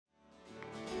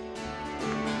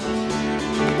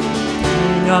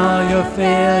all your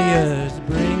failures,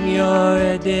 bring your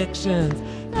addictions.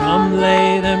 Come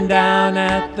lay them down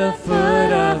at the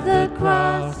foot of the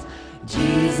cross.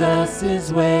 Jesus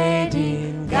is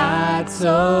waiting. God so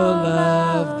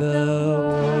loved the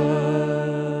world.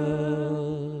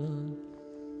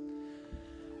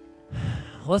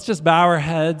 Let's just bow our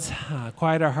heads,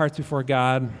 quiet our hearts before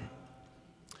God.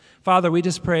 Father, we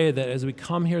just pray that as we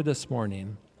come here this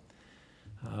morning,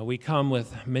 we come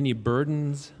with many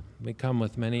burdens, we come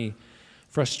with many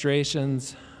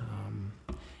frustrations,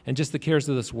 and just the cares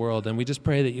of this world. And we just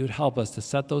pray that you would help us to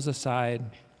set those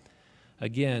aside,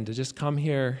 again, to just come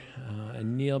here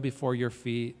and kneel before your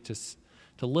feet,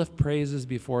 to lift praises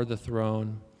before the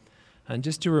throne, and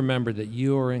just to remember that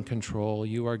you are in control,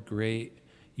 you are great,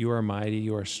 you are mighty,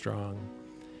 you are strong.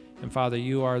 And Father,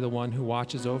 you are the one who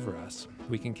watches over us.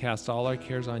 We can cast all our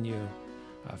cares on you,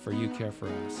 for you care for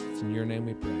us. It's in your name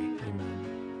we pray.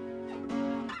 Amen.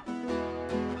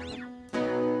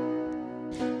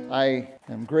 I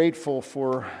am grateful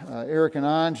for Eric and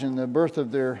Anj and the birth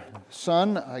of their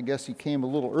son. I guess he came a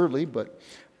little early, but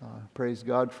praise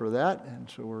God for that. And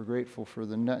so we're grateful for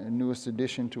the newest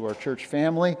addition to our church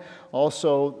family.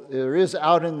 Also, there is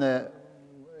out in the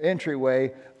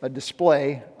entryway a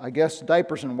display. I guess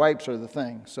diapers and wipes are the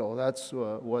thing. So that's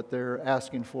what they're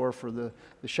asking for the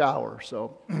shower.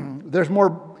 So there's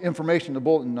more information in the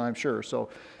bulletin, I'm sure. So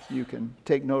you can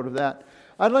take note of that.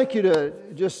 I'd like you to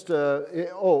just,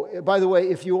 by the way,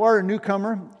 if you are a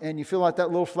newcomer and you fill out that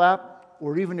little flap,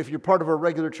 or even if you're part of our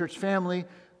regular church family,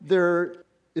 there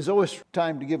is always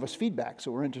time to give us feedback, so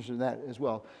we're interested in that as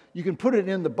well. You can put it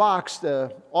in the box,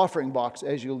 the offering box,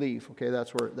 as you leave. Okay,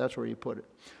 that's where you put it.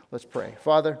 Let's pray.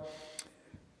 Father,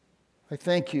 I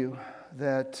thank you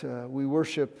that we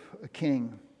worship a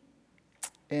King,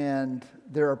 and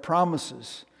there are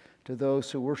promises to those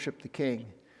who worship the King,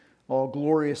 all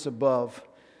glorious above.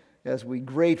 As we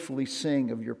gratefully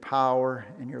sing of your power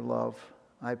and your love,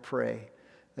 I pray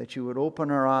that you would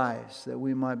open our eyes, that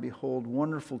we might behold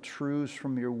wonderful truths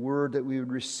from your word, that we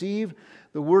would receive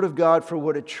the word of God for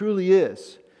what it truly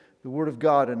is, the word of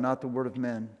God and not the word of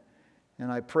men.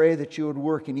 And I pray that you would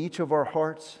work in each of our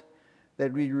hearts,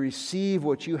 that we receive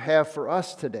what you have for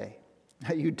us today,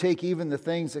 that you'd take even the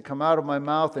things that come out of my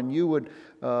mouth and you would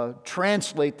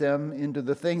translate them into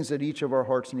the things that each of our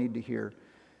hearts need to hear.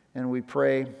 And we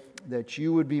pray that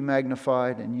you would be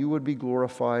magnified and you would be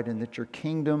glorified and that your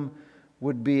kingdom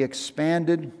would be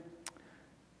expanded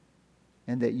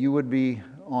and that you would be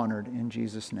honored in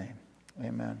Jesus' name.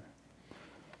 Amen.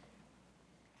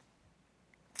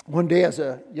 One day as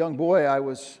a young boy, I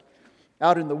was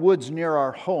out in the woods near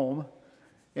our home,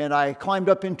 and I climbed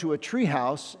up into a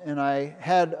treehouse, and I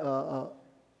had a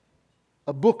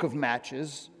book of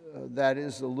matches. That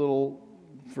is a little,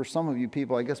 for some of you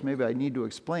people, I guess maybe I need to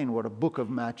explain what a book of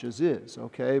matches is,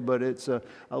 okay? But it's a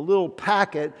little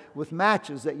packet with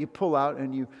matches that you pull out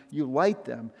and you light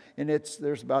them. And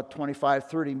there's about 25,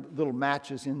 30 little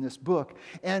matches in this book.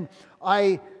 And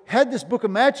I had this book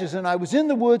of matches, and I was in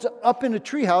the woods up in a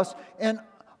treehouse, and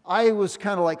I was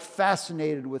kind of like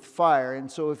fascinated with fire. And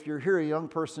so if you're here, a young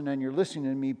person, and you're listening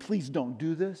to me, please don't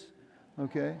do this,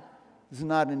 okay? This is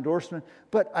not an endorsement.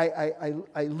 But I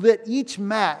lit each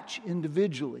match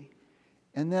individually,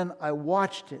 and then I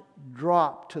watched it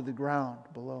drop to the ground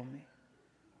below me.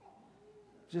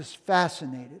 Just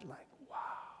fascinated, like,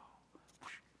 wow.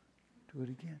 Do it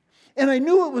again. And I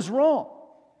knew it was wrong,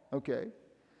 okay?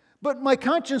 But my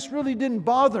conscience really didn't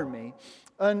bother me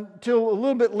until a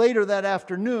little bit later that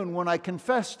afternoon when I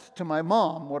confessed to my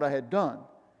mom what I had done.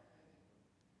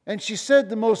 And she said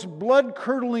the most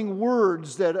blood-curdling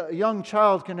words that a young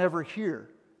child can ever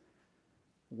hear.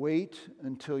 Wait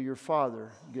until your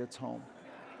father gets home.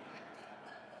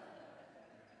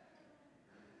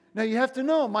 Now you have to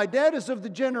know, my dad is of the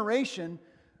generation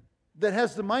that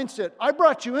has the mindset, I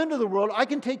brought you into the world, I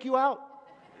can take you out.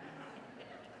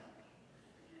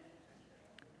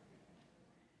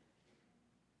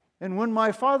 And when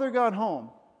my father got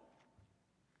home,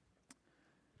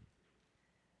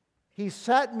 he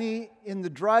sat me in the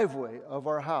driveway of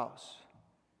our house,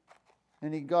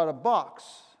 and he got a box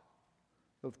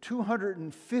of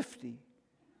 250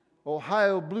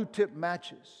 Ohio blue tip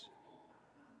matches.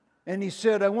 And he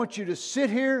said, I want you to sit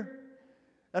here,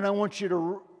 and I want you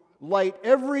to light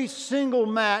every single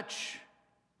match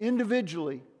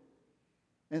individually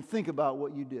and think about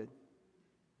what you did.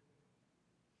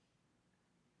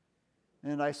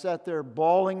 And I sat there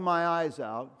bawling my eyes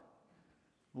out,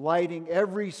 lighting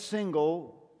every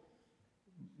single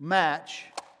match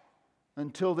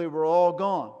until they were all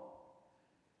gone.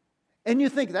 And you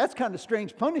think that's kind of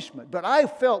strange punishment, but I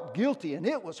felt guilty, and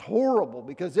it was horrible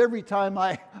because every time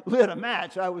I lit a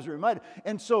match, I was reminded.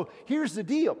 And so here's the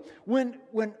deal. When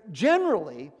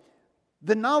generally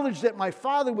the knowledge that my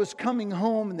father was coming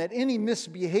home and that any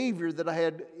misbehavior that I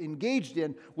had engaged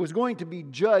in was going to be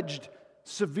judged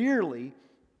severely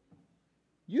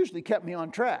usually kept me on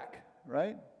track,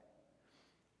 right?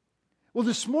 Well,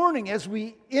 this morning, as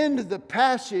we end the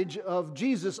passage of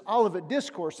Jesus' Olivet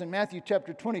Discourse in Matthew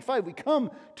chapter 25, we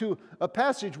come to a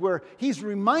passage where he's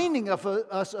reminding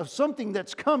us of something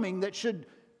that's coming that should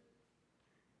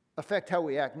affect how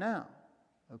we act now,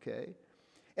 okay?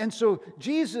 And so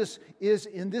Jesus is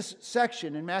in this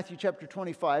section in Matthew chapter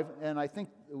 25, and I think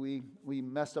we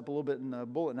messed up a little bit in the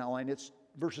bulletin outline. It's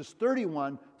verses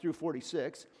 31 through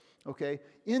 46, okay?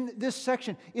 In this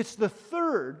section, it's the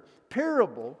third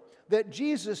parable that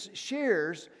Jesus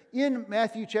shares in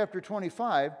Matthew chapter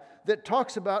 25 that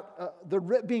talks about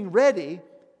being ready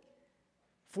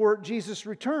for Jesus'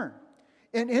 return.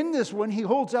 And in this one, he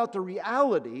holds out the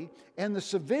reality and the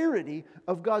severity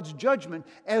of God's judgment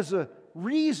as a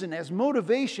reason, as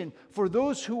motivation for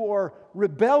those who are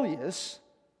rebellious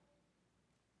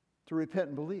to repent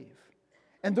and believe,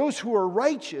 and those who are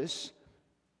righteous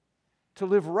to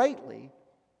live rightly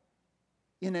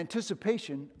in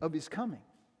anticipation of his coming.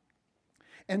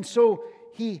 And so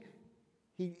he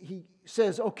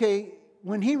says, okay,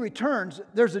 when he returns,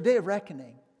 there's a day of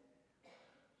reckoning.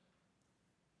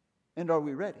 And are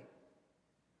we ready?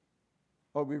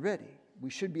 Are we ready?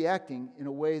 We should be acting in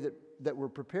a way that we're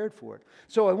prepared for it.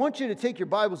 So I want you to take your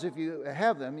Bibles, if you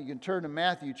have them. You can turn to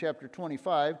Matthew chapter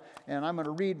 25, and I'm going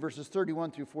to read verses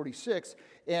 31 through 46.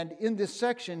 And in this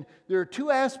section, there are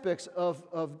two aspects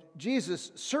of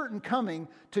Jesus' certain coming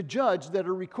to judge that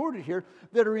are recorded here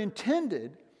that are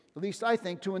intended, at least I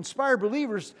think, to inspire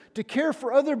believers to care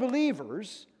for other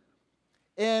believers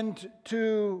and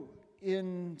to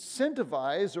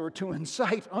incentivize or to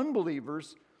incite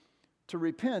unbelievers to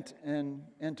repent and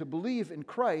to believe in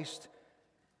Christ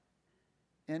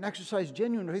and exercise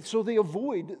genuine faith so they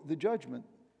avoid the judgment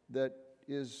that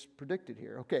is predicted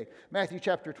here. Okay, Matthew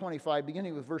chapter 25,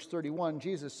 beginning with verse 31,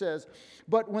 Jesus says,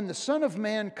 "But when the Son of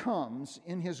Man comes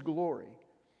in his glory,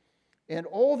 and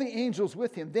all the angels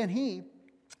with him, then he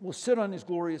will sit on his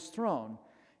glorious throne,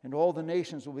 and all the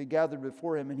nations will be gathered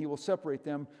before him, and he will separate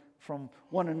them from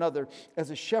one another,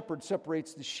 as a shepherd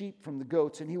separates the sheep from the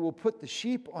goats, and he will put the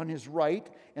sheep on his right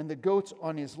and the goats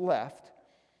on his left.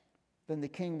 Then the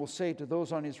king will say to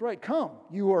those on his right, 'Come,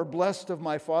 you are blessed of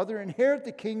my Father, inherit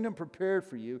the kingdom prepared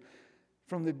for you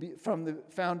from the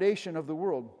foundation of the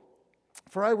world.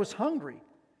 For I was hungry,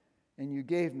 and you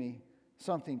gave me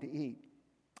something to eat.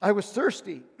 I was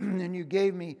thirsty, and you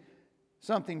gave me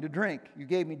something to drink. You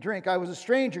gave me drink. I was a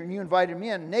stranger, and you invited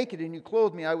me in. Naked, and you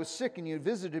clothed me. I was sick, and you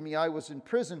visited me. I was in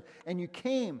prison, and you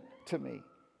came to me.'"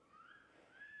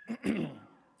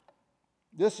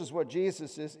 This is what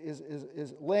Jesus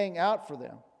is laying out for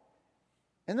them.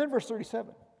 And then verse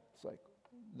 37. It's like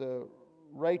the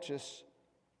righteous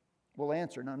will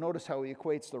answer. Now notice how he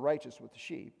equates the righteous with the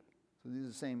sheep. So these are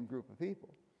the same group of people.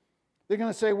 They're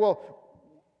going to say, "Well,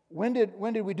 when did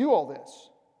we do all this?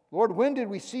 Lord, when did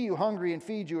we see you hungry and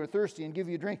feed you, or thirsty and give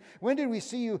you drink? When did we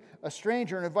see you a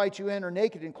stranger and invite you in, or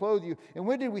naked and clothe you? And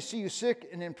when did we see you sick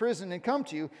and in prison and come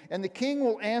to you?" And the king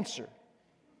will answer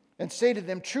and say to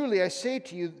them, "Truly I say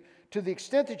to you, to the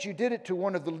extent that you did it to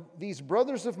one of these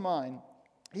brothers of mine,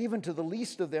 even to the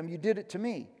least of them, you did it to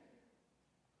me."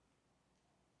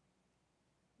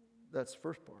 That's the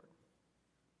first part.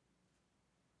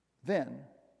 Then,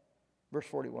 verse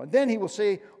 41, "Then he will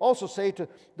also say to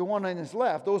the one on his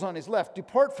left, those on his left,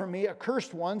 'Depart from me,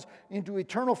 accursed ones, into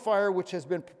eternal fire which has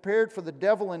been prepared for the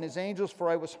devil and his angels. For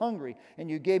I was hungry, and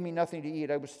you gave me nothing to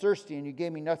eat. I was thirsty, and you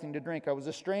gave me nothing to drink. I was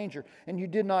a stranger, and you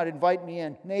did not invite me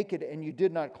in. Naked, and you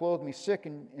did not clothe me. Sick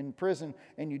and in prison,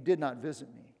 and you did not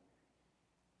visit me.'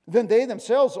 Then they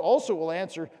themselves also will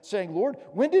answer, saying, 'Lord,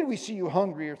 when did we see you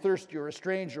hungry or thirsty or a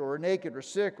stranger or naked or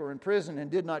sick or in prison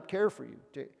and did not care for you,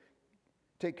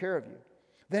 take care of you?'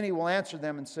 Then he will answer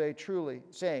them and say, truly,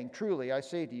 I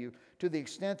say to you, to the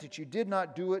extent that you did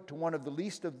not do it to one of the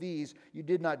least of these, you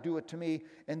did not do it to me.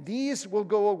 And these will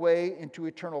go away into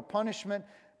eternal punishment,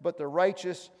 but the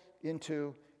righteous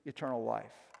into eternal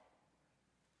life."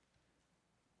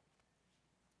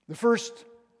 The first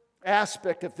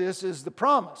aspect of this is the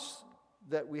promise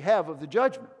that we have of the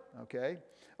judgment, okay?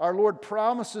 Our Lord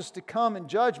promises to come in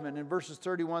judgment in verses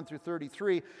 31 through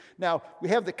 33. Now, we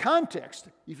have the context.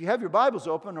 If you have your Bibles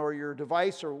open or your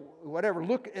device or whatever,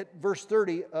 look at verse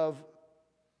 30 that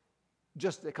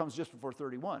comes just before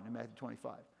 31 in Matthew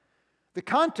 25. The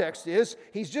context is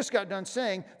he's just got done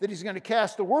saying that he's going to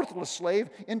cast the worthless slave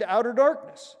into outer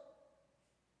darkness,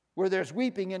 where there's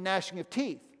weeping and gnashing of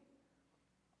teeth.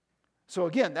 So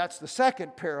again, that's the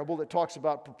second parable that talks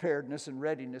about preparedness and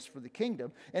readiness for the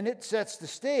kingdom. And it sets the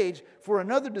stage for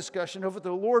another discussion of what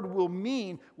the Lord will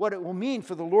mean, what it will mean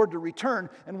for the Lord to return,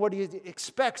 and what he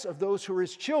expects of those who are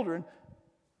his children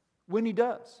when he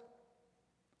does.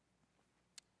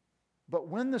 But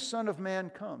when the Son of Man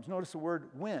comes, notice the word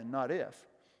when, not if.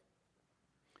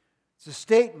 It's a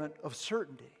statement of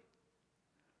certainty.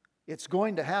 It's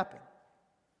going to happen.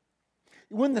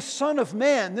 When the Son of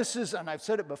Man, this is, and I've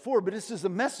said it before, but this is a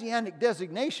messianic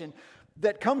designation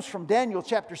that comes from Daniel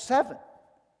chapter 7.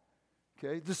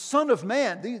 Okay, the Son of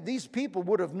Man, these people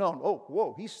would have known, oh,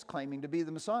 whoa, he's claiming to be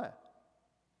the Messiah.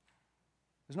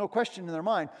 There's no question in their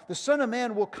mind. The Son of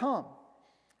Man will come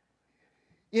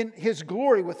in his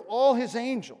glory with all his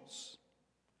angels.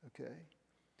 Okay.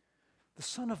 The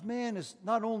Son of Man is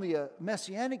not only a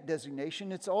messianic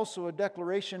designation, it's also a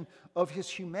declaration of his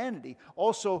humanity,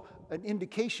 also an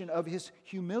indication of his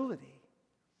humility.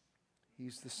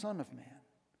 He's the Son of Man.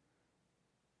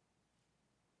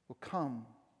 Will come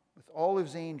with all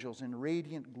his angels in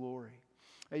radiant glory.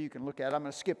 Now you can look at it. I'm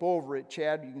going to skip over it,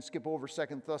 Chad. You can skip over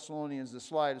 2 Thessalonians, the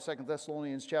slide of 2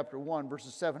 Thessalonians chapter 1,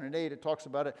 verses 7 and 8. It talks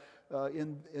about it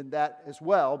in that as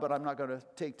well, but I'm not going to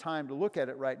take time to look at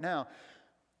it right now.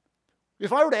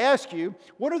 If I were to ask you,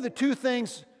 what are the two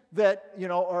things that,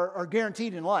 are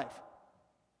guaranteed in life?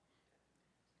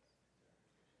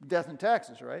 Death and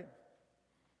taxes, right?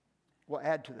 Well,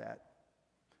 add to that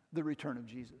the return of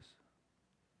Jesus.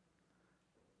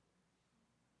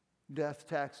 Death,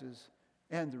 taxes,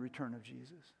 and the return of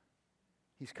Jesus.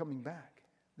 He's coming back.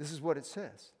 This is what it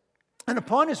says. And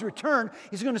upon his return,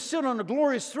 he's going to sit on a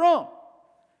glorious throne.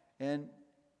 And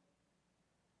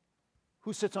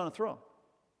who sits on a throne?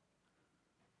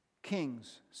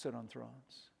 Kings sit on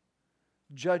thrones.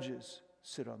 Judges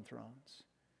sit on thrones.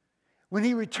 When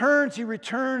he returns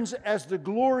as the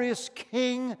glorious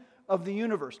King of the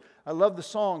universe. I love the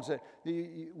songs that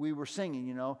we were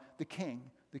singing, the King,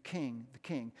 the King, the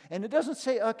King. And it doesn't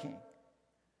say a king.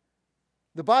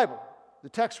 The Bible, the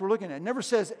text we're looking at, never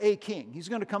says a king. He's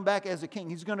going to come back as a king.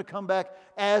 He's going to come back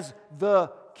as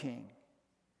the King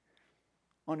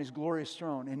on his glorious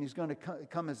throne, and he's going to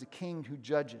come as a king who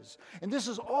judges. And this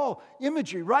is all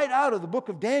imagery right out of the book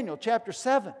of Daniel, chapter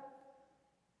 7,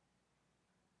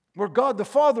 where God the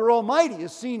Father Almighty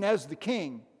is seen as the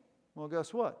king. Well,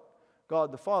 guess what?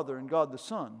 God the Father and God the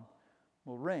Son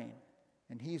will reign,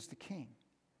 and he's the king.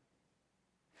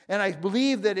 And I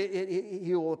believe that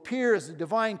he will appear as the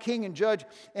divine king and judge.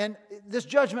 And this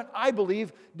judgment, I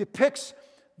believe, depicts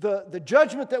the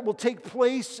judgment that will take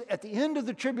place at the end of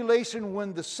the tribulation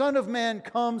when the Son of Man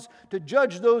comes to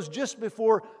judge those just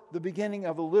before the beginning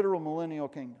of a literal millennial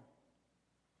kingdom.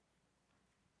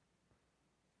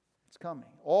 It's coming.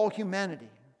 All humanity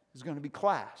is going to be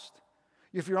classed.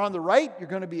 If you're on the right, you're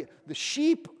going to be the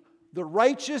sheep, the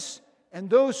righteous, and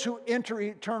those who enter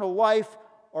eternal life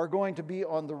are going to be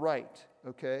on the right,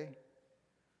 okay?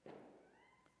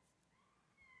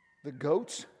 The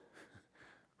goats,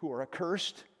 who are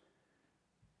accursed,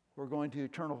 who are going to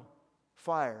eternal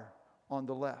fire on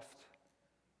the left.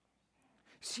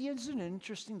 See, isn't it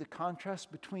interesting the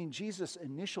contrast between Jesus'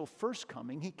 initial first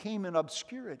coming? He came in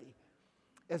obscurity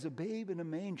as a babe in a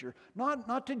manger,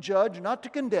 not to judge, not to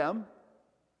condemn,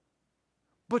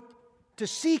 but to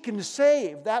seek and to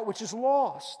save that which is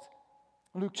lost.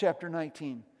 Luke chapter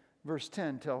 19, verse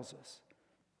 10 tells us.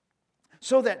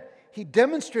 So that he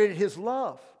demonstrated his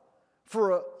love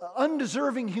for an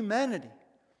undeserving humanity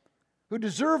who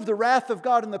deserved the wrath of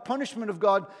God and the punishment of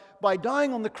God by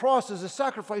dying on the cross as a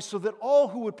sacrifice, so that all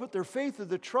who would put their faith or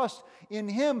their trust in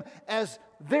him as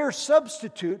their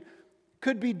substitute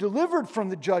could be delivered from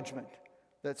the judgment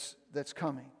that's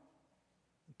coming,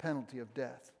 the penalty of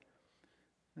death.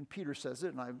 And Peter says it,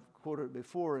 and I've quoted it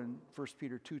before in 1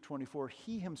 Peter 2:24.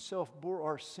 He himself bore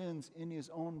our sins in his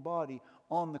own body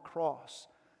on the cross,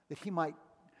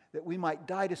 that we might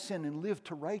die to sin and live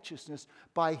to righteousness.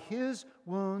 By his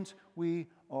wounds we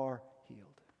are healed.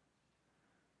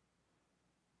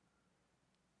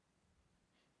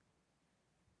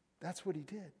 That's what he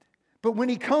did. But when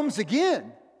he comes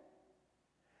again,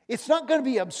 it's not going to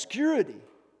be obscurity.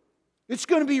 It's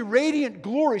going to be radiant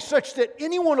glory, such that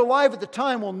anyone alive at the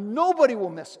time nobody will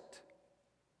miss it.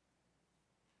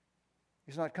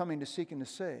 He's not coming to seek and to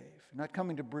save, not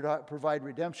coming to provide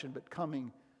redemption, but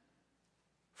coming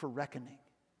for reckoning.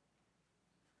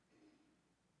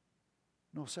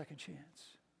 No second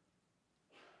chance.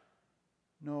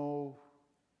 No,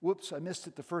 whoops, I missed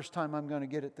it the first time, I'm going to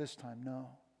get it this time. No.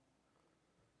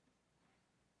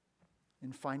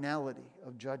 in finality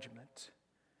of judgment.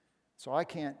 So I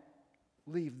can't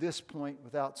leave this point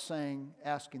without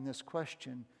asking this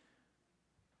question.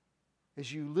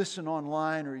 As you listen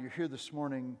online or you're here this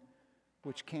morning,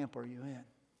 which camp are you in?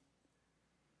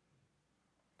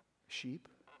 Sheep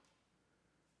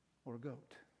or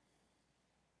goat?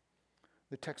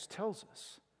 The text tells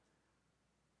us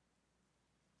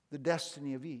the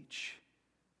destiny of each,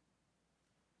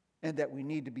 and that we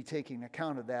need to be taking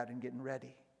account of that and getting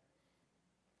ready.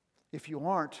 If you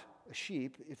aren't a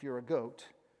sheep, if you're a goat,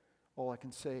 all I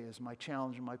can say is my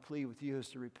challenge and my plea with you is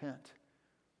to repent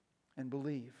and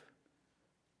believe.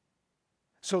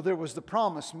 So there was the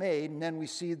promise made, and then we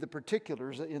see the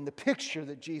particulars in the picture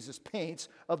that Jesus paints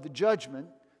of the judgment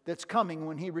that's coming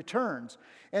when He returns.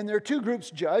 And there are two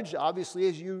groups judged. Obviously,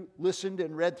 as you listened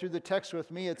and read through the text with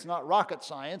me, it's not rocket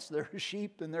science. There are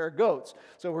sheep and there are goats.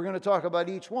 So we're going to talk about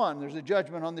each one. There's a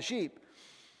judgment on the sheep.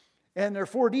 And there are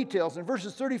 4 details. In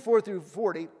verses 34 through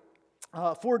 40,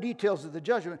 4 details of the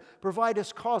judgment provide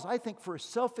us cause, I think, for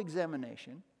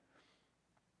self-examination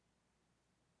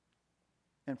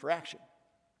and for action.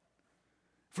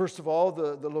 First of all,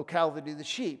 the locality of the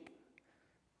sheep.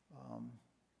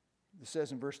 It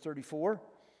says in verse 34,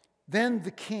 then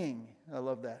the king, I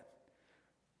love that,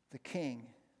 the king.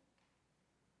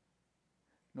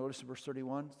 Notice in verse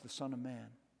 31, it's the Son of Man.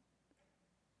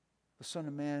 The Son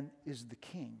of Man is the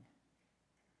king,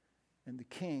 and the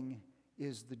king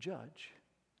is the judge.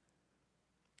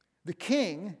 The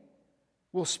king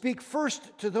will speak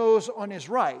first to those on his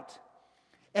right,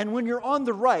 and when you're on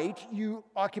the right, you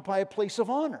occupy a place of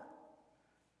honor,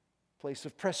 place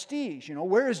of prestige. You know,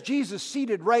 where is Jesus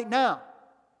seated right now?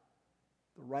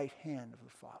 The right hand of the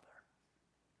Father.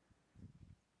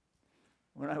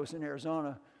 When I was in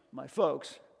Arizona, my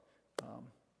folks,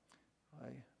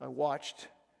 I watched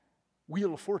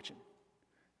Wheel of Fortune.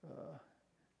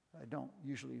 I don't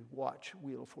usually watch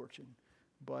Wheel of Fortune,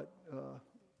 but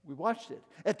we watched it.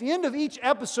 At the end of each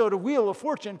episode of Wheel of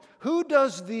Fortune, who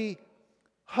does the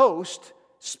host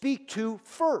speak to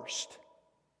first?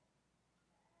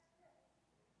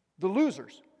 The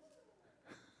losers.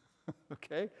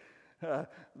 Okay?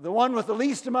 The one with the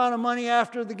least amount of money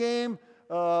after the game.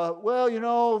 Well, you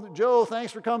know, Joe,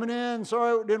 thanks for coming in.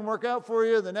 Sorry it didn't work out for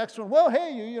you. The next one, well,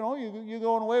 hey, you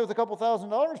going away with a couple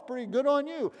 $1,000. Pretty good on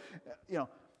you. You know,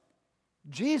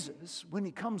 Jesus, when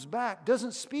He comes back,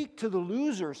 doesn't speak to the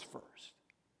losers first.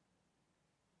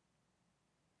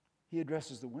 He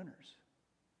addresses the winners.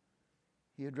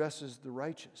 He addresses the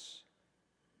righteous.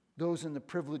 Those in the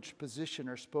privileged position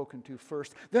are spoken to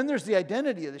first. Then there's the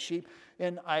identity of the sheep.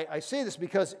 And I say this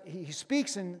because he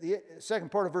speaks in the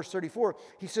second part of verse 34.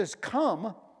 He says,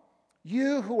 come,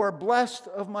 you who are blessed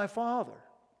of my Father.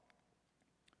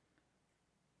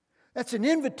 That's an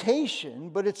invitation,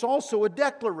 but it's also a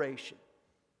declaration.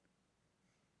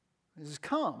 He says,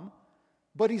 come,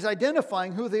 but he's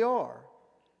identifying who they are.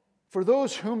 For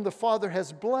those whom the Father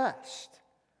has blessed.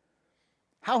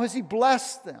 How has He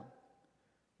blessed them?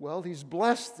 Well, He's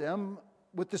blessed them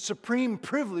with the supreme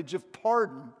privilege of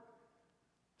pardon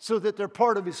so that they're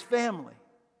part of His family.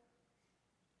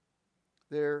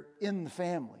 They're in the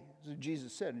family. As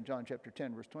Jesus said in John chapter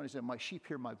 10, verse 20, He said, my sheep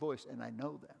hear my voice, and I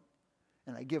know them,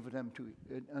 and I give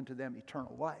unto them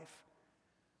eternal life.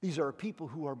 These are people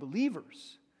who are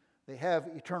believers. They have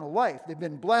eternal life. They've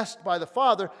been blessed by the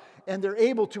Father, and they're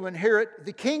able to inherit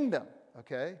the kingdom.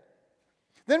 Okay?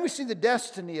 Then we see the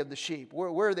destiny of the sheep.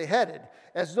 Where are they headed?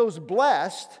 As those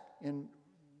blessed, in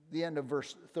the end of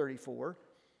verse 34,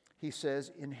 He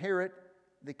says, inherit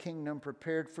the kingdom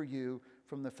prepared for you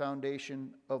from the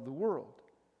foundation of the world.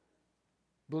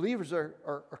 Believers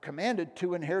are commanded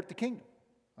to inherit the kingdom.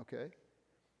 Okay?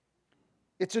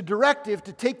 It's a directive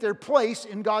to take their place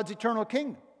in God's eternal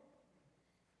kingdom.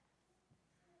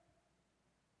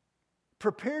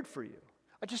 Prepared for you.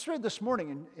 I just read this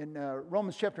morning in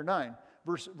Romans chapter 9,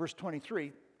 verse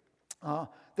 23,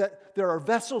 that there are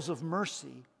vessels of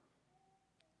mercy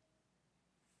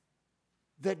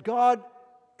that God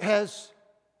has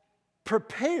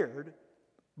prepared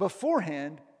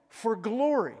beforehand for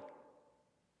glory.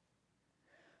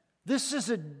 This is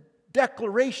a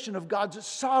declaration of God's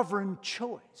sovereign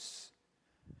choice,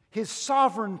 His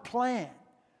sovereign plan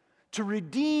to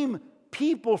redeem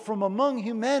people from among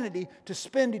humanity to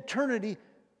spend eternity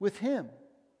with Him.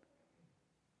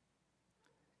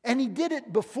 And He did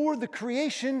it before the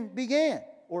creation began,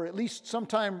 or at least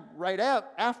sometime right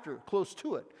after, close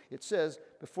to it. It says,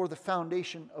 before the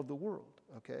foundation of the world,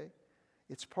 okay?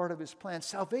 It's part of His plan.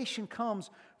 Salvation comes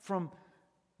from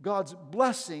God's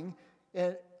blessing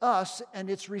in us, and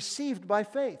it's received by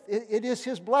faith. It is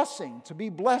His blessing. To be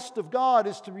blessed of God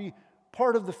is to be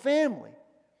part of the family.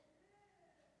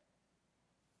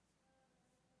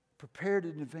 prepared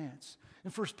in advance.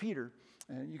 In 1 Peter,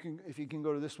 if you can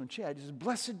go to this one, Chad, he says,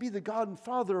 "Blessed be the God and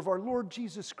Father of our Lord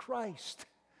Jesus Christ,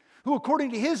 who according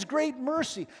to His great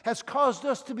mercy has caused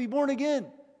us to be born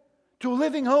again to a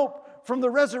living hope from the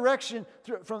resurrection,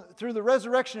 through the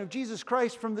resurrection of Jesus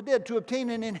Christ from the dead, to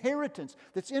obtain an inheritance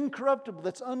that's incorruptible,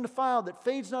 that's undefiled, that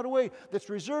fades not away, that's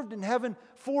reserved in heaven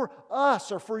for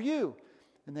us," or for you.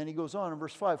 And then he goes on in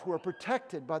verse 5, "who are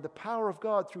protected by the power of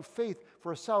God through faith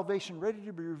for a salvation ready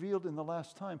to be revealed in the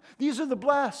last time." These are the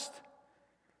blessed.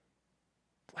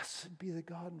 Blessed be the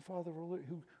God and Father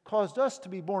who caused us to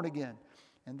be born again.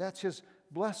 And that's His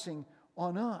blessing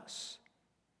on us.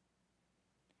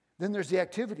 Then there's the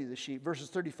activity of the sheep, verses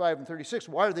 35 and 36.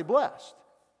 Why are they blessed?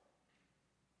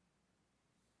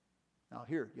 Now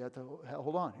here, you have to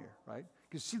hold on here, right?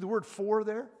 You see the word "for"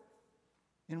 there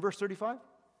in verse 35?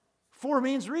 For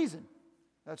means reason.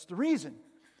 That's the reason.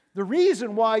 The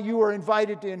reason why you are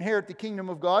invited to inherit the kingdom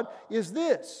of God is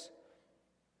this.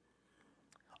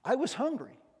 I was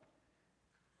hungry.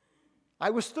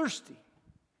 I was thirsty.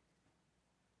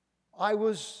 I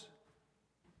was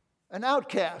an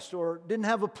outcast or didn't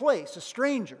have a place, a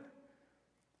stranger.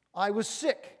 I was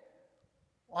sick.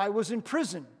 I was in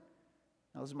prison.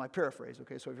 Now, this is my paraphrase,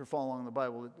 okay? So if you're following along in the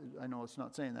Bible, I know it's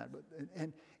not saying that. But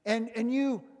and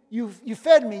you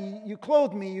fed me, you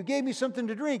clothed me, you gave me something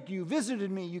to drink, you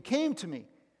visited me, you came to me.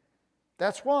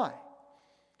 That's why.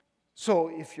 So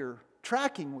if you're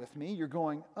tracking with me, you're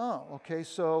going, oh, okay,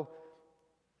 so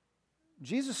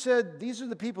Jesus said these are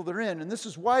the people they're in, and this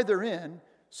is why they're in.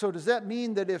 So does that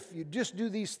mean that if you just do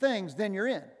these things, then you're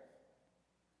in?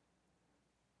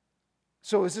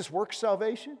 So is this work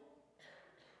salvation?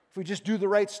 If we just do the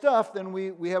right stuff, then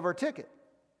we have our ticket.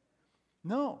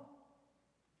 No.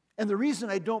 And the reason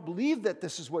I don't believe that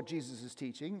this is what Jesus is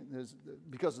teaching, is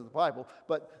because of the Bible,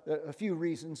 but a few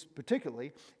reasons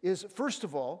particularly, is first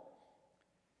of all,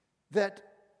 that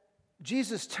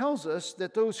Jesus tells us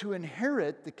that those who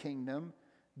inherit the kingdom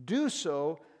do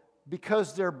so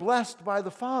because they're blessed by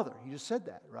the Father. He just said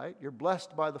that, right? You're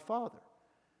blessed by the Father.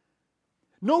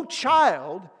 No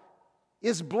child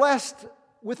is blessed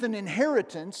with an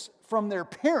inheritance from their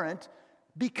parent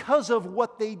because of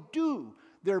what they do.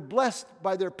 They're blessed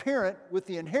by their parent with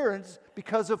the inheritance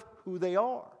because of who they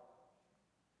are.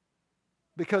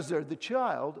 Because they're the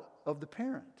child of the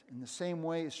parent. In the same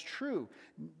way is true.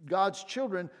 God's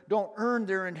children don't earn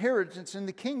their inheritance in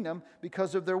the kingdom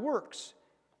because of their works.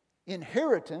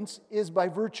 Inheritance is by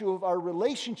virtue of our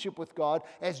relationship with God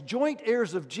as joint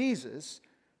heirs of Jesus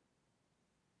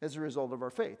as a result of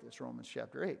our faith. That's Romans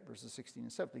chapter 8, verses 16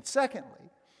 and 17. Secondly,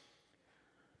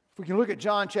 if we can look at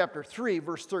John chapter 3,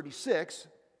 verse 36.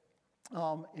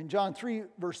 In John 3,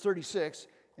 verse 36,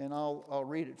 and I'll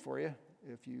read it for you.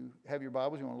 If you have your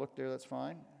Bibles, you want to look there, that's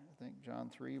fine. I think John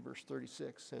 3, verse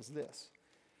 36 says this.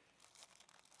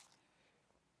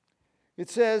 It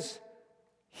says,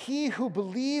 "He who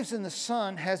believes in the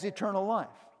Son has eternal life.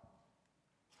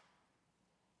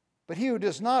 But he who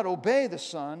does not obey the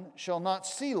Son shall not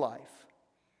see life."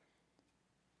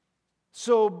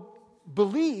 So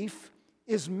belief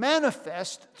is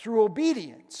manifest through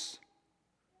obedience.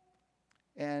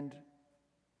 And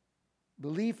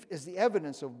belief is the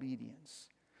evidence of obedience.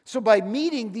 So by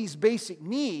meeting these basic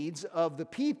needs of the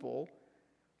people,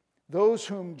 those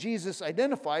whom Jesus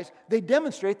identifies, they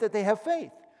demonstrate that they have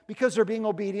faith because they're being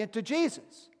obedient to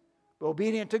Jesus,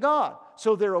 obedient to God.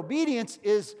 So their obedience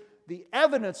is the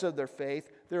evidence of their faith.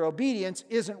 Their obedience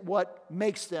isn't what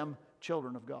makes them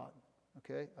children of God.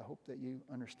 Okay? I hope that you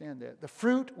understand that. The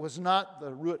fruit was not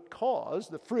the root cause.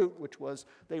 The fruit, which was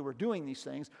they were doing these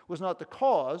things, was not the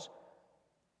cause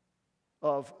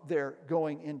of their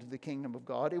going into the kingdom of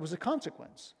God. It was a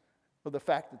consequence of the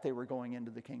fact that they were going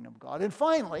into the kingdom of God. And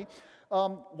finally,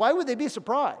 why would they be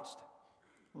surprised?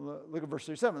 Look at verse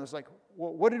 37. It's like,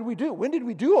 well, what did we do? When did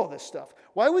we do all this stuff?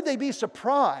 Why would they be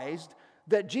surprised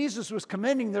that Jesus was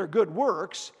commending their good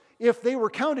works if they were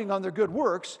counting on their good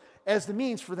works as the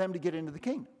means for them to get into the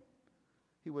kingdom?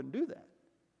 He wouldn't do that.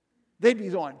 They'd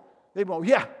go,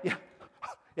 yeah,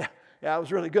 it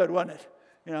was really good, wasn't it?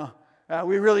 You know,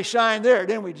 we really shined there,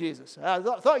 didn't we, Jesus? I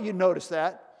thought you'd notice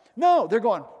that. No, they're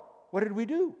going, what did we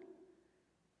do?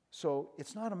 So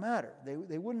it's not a matter.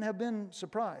 They wouldn't have been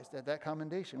surprised at that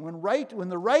commendation. When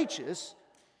the righteous,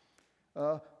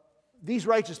 these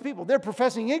righteous people, they're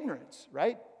professing ignorance,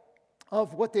 right,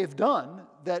 of what they've done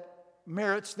that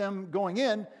merits them going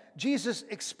in. Jesus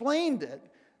explained it.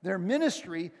 Their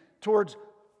ministry towards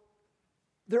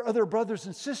their other brothers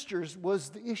and sisters was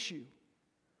the issue.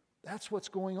 That's what's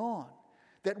going on.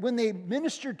 That when they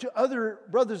ministered to other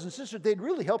brothers and sisters, they'd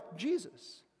really helped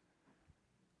Jesus.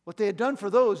 What they had done for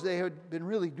those, they had been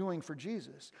really doing for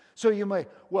Jesus. So you may,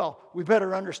 we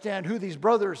better understand who these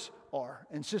brothers are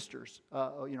and sisters,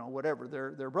 whatever,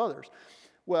 they're brothers.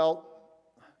 Well,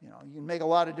 you can make a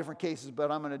lot of different cases,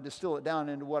 but I'm going to distill it down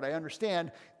into what I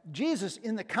understand. Jesus,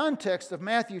 in the context of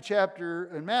Matthew, in chapter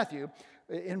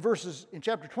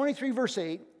 23, verse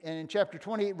 8, and in chapter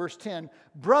 28, verse 10,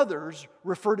 brothers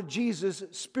refer to Jesus'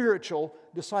 spiritual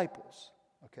disciples.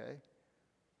 Okay?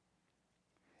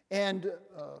 And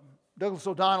Douglas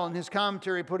O'Donnell in his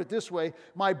commentary put it this way: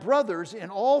 my brothers in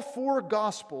all four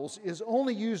Gospels is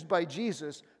only used by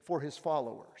Jesus for his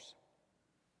followers.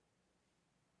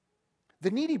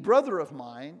 The needy brothers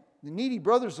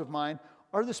of mine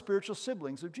are the spiritual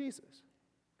siblings of Jesus.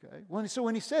 Okay? So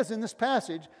when he says in this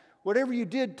passage, whatever you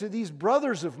did to these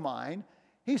brothers of mine,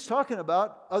 he's talking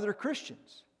about other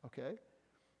Christians. Okay?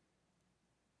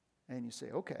 And you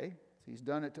say, okay, he's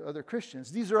done it to other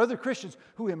Christians. These are other Christians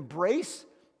who embrace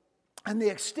and they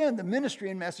extend the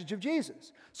ministry and message of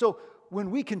Jesus. So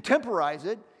when we contemporize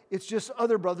it, it's just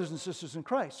other brothers and sisters in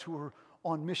Christ who are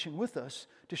on mission with us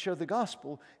to share the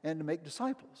gospel and to make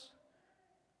disciples.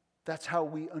 That's how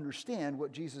we understand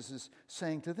what Jesus is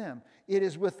saying to them. It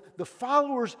is with the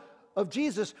followers of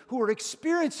Jesus who are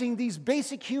experiencing these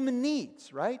basic human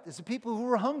needs, right? It's the people who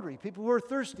are hungry, people who are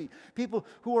thirsty, people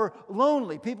who are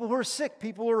lonely, people who are sick,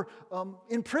 people who are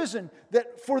in prison,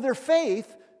 that for their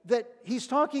faith that he's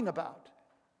talking about.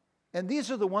 And these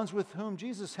are the ones with whom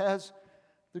Jesus has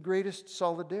the greatest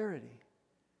solidarity.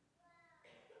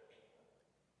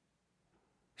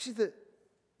 See, the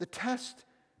test,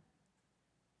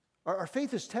 our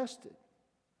faith is tested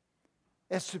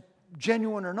as to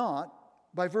genuine or not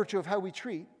by virtue of how we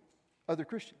treat other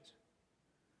Christians,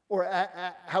 or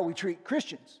how we treat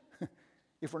Christians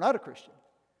if we're not a Christian.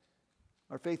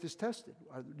 Our faith is tested.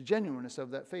 The genuineness of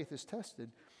that faith is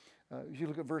tested. If you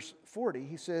look at verse 40,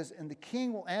 he says, and the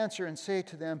king will answer and say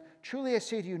to them, truly I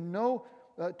say to you, no,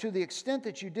 to the extent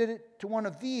that you did it to one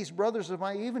of these brothers of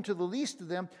mine, even to the least of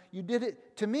them, you did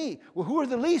it to me. Well, who are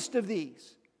the least of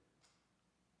these?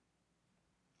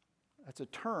 That's a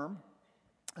term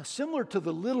similar to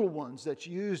the little ones that's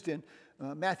used in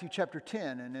Matthew chapter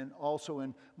 10 and then also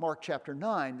in Mark chapter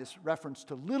 9, this reference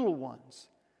to little ones.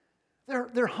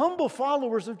 They're humble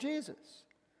followers of Jesus.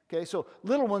 Okay, so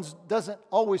little ones doesn't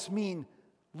always mean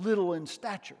little in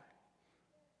stature.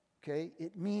 Okay,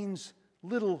 it means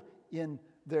little in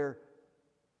their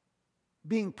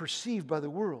being perceived by the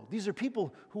world. These are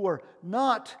people who are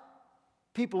not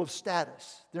people of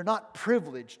status. They're not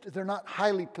privileged. They're not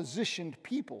highly positioned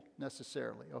people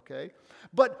necessarily, okay?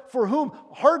 But for whom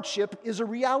hardship is a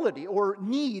reality or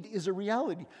need is a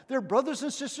reality. They're brothers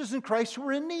and sisters in Christ who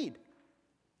are in need.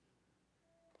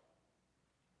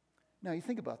 Now you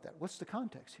think about that. What's the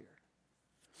context here?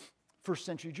 First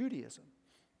century Judaism.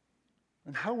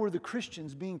 And how were the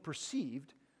Christians being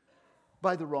perceived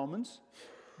by the Romans,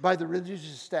 by the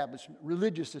religious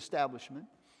establishment,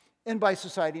 and by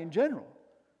society in general?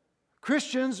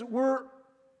 Christians were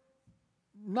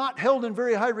not held in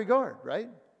very high regard, right?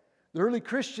 The early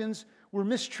Christians were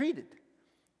mistreated.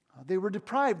 They were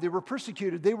deprived. They were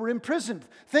persecuted. They were imprisoned.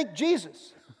 Think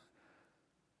Jesus.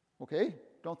 Okay,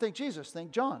 don't think Jesus.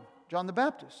 Think John. John the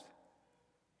Baptist.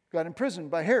 Got imprisoned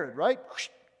by Herod, right?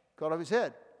 Cut off his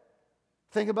head.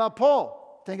 Think about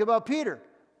Paul. Think about Peter.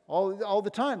 All the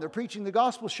time. They're preaching the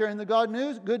gospel, sharing the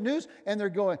good news, and they're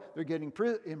getting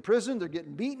imprisoned, they're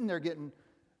getting beaten,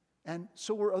 and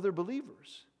so were other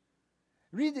believers.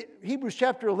 Read Hebrews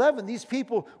chapter 11. These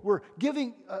people were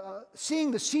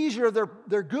seeing the seizure of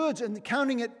their goods and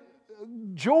counting it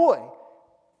joy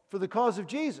for the cause of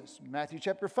Jesus. Matthew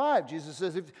chapter 5, Jesus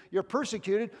says, if you're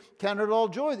persecuted, count it all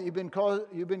joy that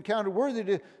you've been counted worthy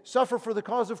to suffer for the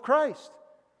cause of Christ.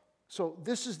 So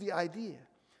this is the idea.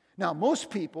 Now, most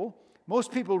people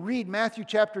read Matthew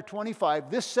chapter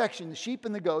 25, this section, the sheep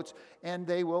and the goats, and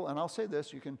they will, and I'll say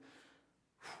this, you can,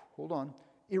 hold on,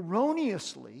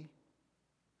 erroneously,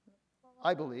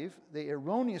 I believe, they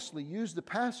erroneously use the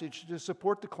passage to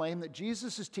support the claim that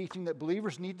Jesus is teaching that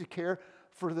believers need to care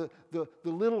for the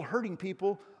little hurting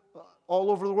people all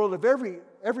over the world of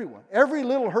everyone, every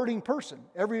little hurting person,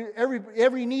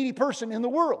 every needy person in the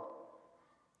world.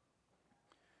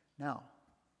 Now,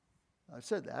 I've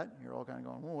said that. You're all kind of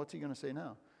going, well, what's he going to say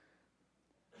now?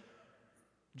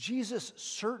 Jesus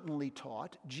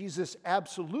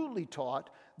absolutely taught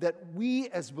that we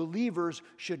as believers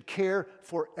should care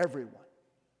for everyone.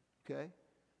 Okay?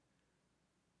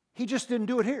 He just didn't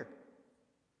do it here.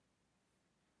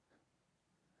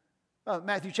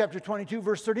 Matthew chapter 22,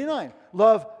 verse 39.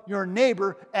 Love your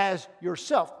neighbor as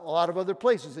yourself. A lot of other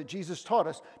places that Jesus taught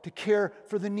us to care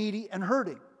for the needy and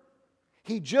hurting.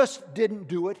 He just didn't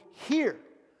do it here.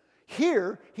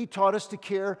 Here, he taught us to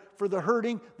care for the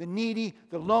hurting, the needy,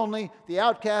 the lonely, the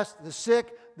outcast, the sick,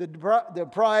 the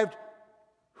deprived,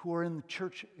 who are in the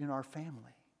church in our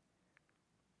family,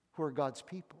 who are God's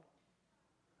people.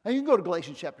 Now you can go to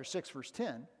Galatians chapter 6, verse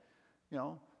 10,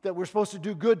 that we're supposed to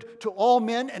do good to all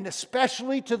men and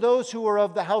especially to those who are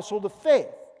of the household of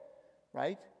faith,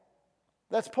 right?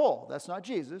 That's Paul. That's not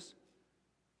Jesus.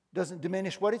 Doesn't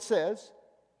diminish what it says.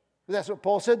 But that's what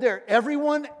Paul said there.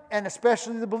 Everyone and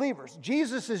especially the believers.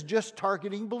 Jesus is just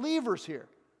targeting believers here.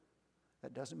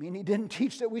 That doesn't mean he didn't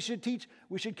teach that we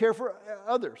should care for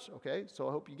others, okay? So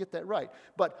I hope you get that right.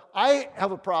 But I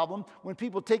have a problem when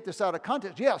people take this out of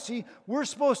context. Yeah, see, we're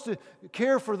supposed to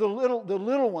care for the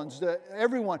little ones,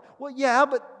 everyone. Well, yeah,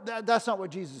 but that's not what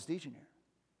Jesus is teaching here.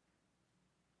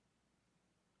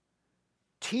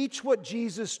 Teach what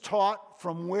Jesus taught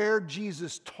from where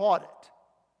Jesus taught it.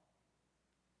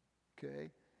 Okay?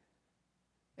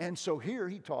 And so here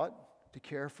he taught to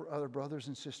care for other brothers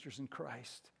and sisters in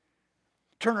Christ.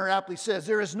 Turner aptly says,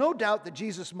 there is no doubt that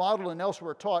Jesus modeled and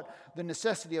elsewhere taught the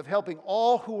necessity of helping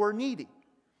all who are needy.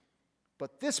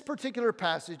 But this particular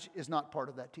passage is not part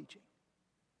of that teaching.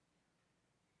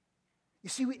 You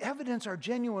see, we evidence our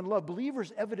genuine love.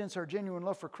 Believers evidence our genuine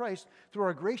love for Christ through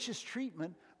our gracious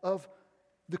treatment of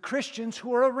the Christians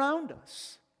who are around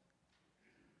us.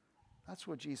 That's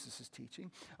what Jesus is teaching.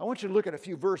 I want you to look at a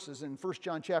few verses in 1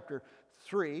 John chapter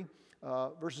 3.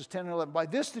 Verses 10 and 11. By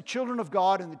this the children of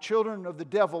God and the children of the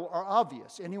devil are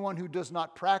obvious. Anyone who does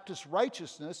not practice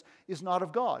righteousness is not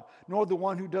of God, nor the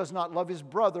one who does not love his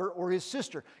brother or his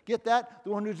sister. Get that? The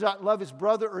one who does not love his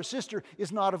brother or sister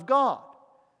is not of God.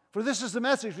 For this is the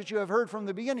message which you have heard from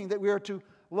the beginning, that we are to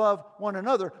love one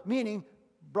another, meaning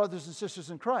brothers and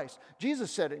sisters in Christ. Jesus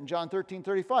said it in John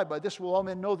 13:35. By this will all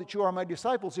men know that you are my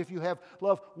disciples, if you have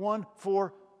love one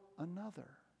for another.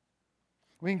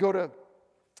 We can go to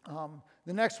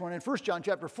the next one in 1 John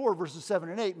chapter 4, verses 7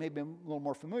 and 8, maybe a little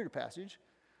more familiar passage.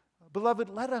 Beloved,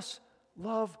 let us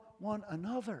love one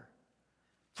another,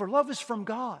 for love is from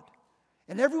God.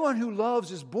 And everyone who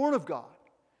loves is born of God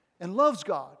and loves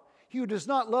God. He who does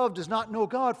not love does not know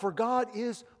God, for God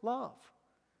is love.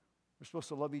 We're supposed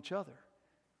to love each other.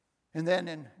 And then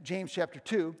in James chapter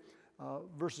 2,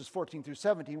 verses 14 through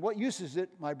 17, what use is it,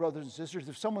 my brothers and sisters,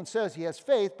 if someone says he has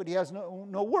faith, but he has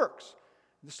no works?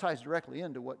 This ties directly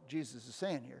into what Jesus is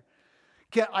saying here.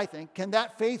 Can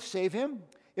that faith save him?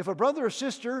 If a brother or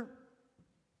sister,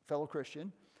 fellow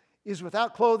Christian, is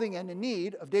without clothing and in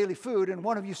need of daily food, and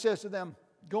one of you says to them,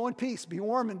 go in peace, be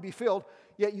warm and be filled,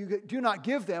 yet you do not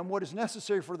give them what is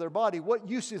necessary for their body, what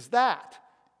use is that?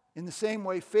 In the same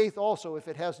way, faith also, if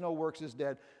it has no works, is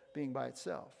dead, being by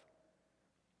itself.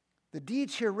 The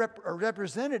deeds here are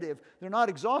representative. They're not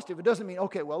exhaustive. It doesn't mean,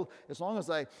 okay, well, as long as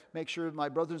I make sure my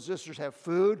brothers and sisters have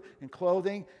food and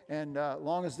clothing, and as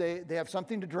long as they have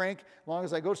something to drink, as long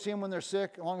as I go see them when they're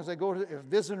sick, as long as I go to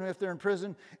visit them if they're in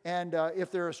prison, and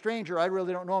if they're a stranger, I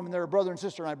really don't know them, and they're a brother and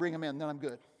sister, and I bring them in, then I'm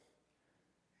good.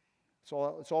 It's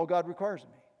all God requires of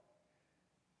me.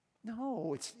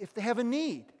 No, it's if they have a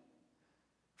need.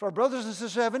 If our brothers and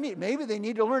sisters have a need, maybe they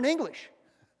need to learn English.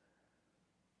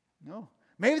 No.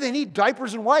 Maybe they need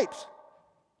diapers and wipes.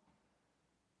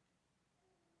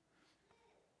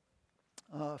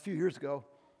 A few years ago,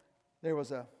 there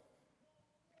was a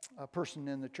person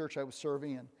in the church I was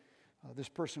serving, and this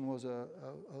person was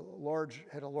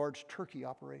had a large turkey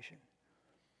operation.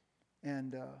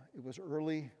 And it was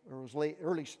early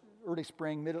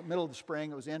spring, middle of the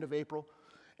spring. It was the end of April,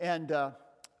 and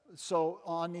so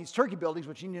on these turkey buildings,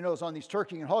 which you need to know is on these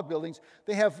turkey and hog buildings,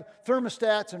 they have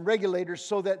thermostats and regulators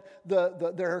so that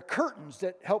there are curtains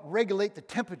that help regulate the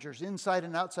temperatures inside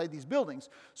and outside these buildings.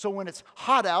 So when it's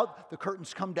hot out, the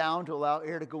curtains come down to allow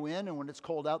air to go in, and when it's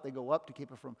cold out, they go up to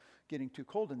keep it from getting too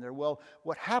cold in there. Well,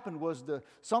 what happened was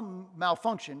something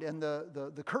malfunctioned, and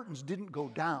the curtains didn't go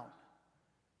down.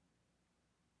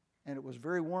 And it was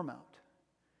very warm out.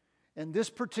 And this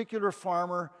particular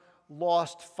farmer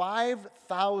lost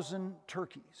 5,000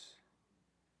 turkeys.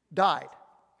 Died.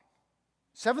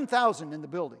 7,000 in the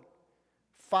building.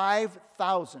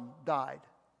 5,000 died.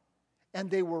 And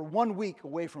they were 1 week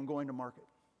away from going to market.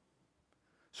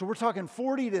 So we're talking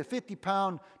 40 to 50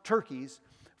 pound turkeys.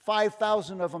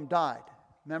 5,000 of them died.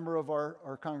 Member of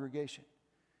our congregation.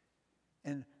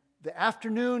 And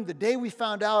the day we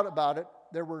found out about it,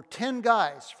 there were 10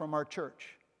 guys from our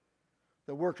church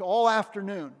that worked all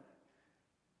afternoon.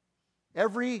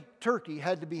 Every turkey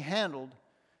had to be handled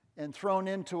and thrown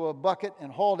into a bucket and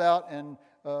hauled out, and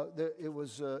it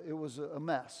was a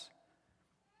mess.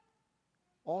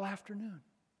 All afternoon.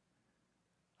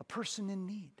 A person in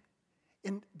need.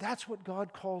 And that's what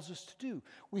God calls us to do.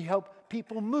 We help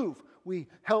people move. We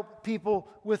help people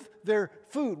with their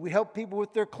food. We help people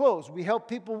with their clothes. We help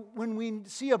people when we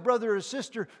see a brother or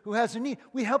sister who has a need.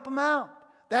 We help them out.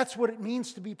 That's what it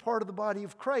means to be part of the body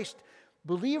of Christ.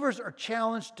 Believers are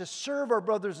challenged to serve our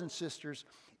brothers and sisters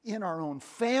in our own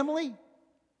family,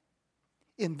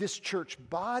 in this church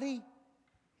body,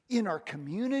 in our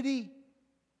community,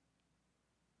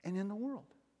 and in the world.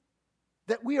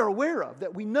 That we are aware of,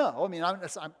 that we know. I mean,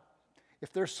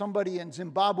 if there's somebody in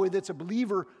Zimbabwe that's a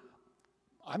believer,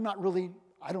 I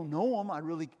don't know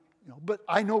them. But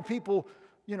I know people,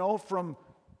 from,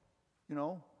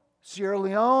 Sierra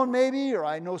Leone maybe, or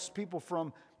I know people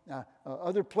from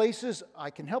other places. I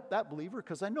can help that believer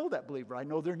because I know that believer. I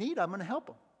know their need. I'm going to help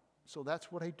them. So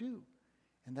that's what I do.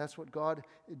 And that's what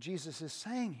Jesus is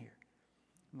saying here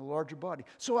in the larger body.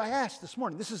 So I asked this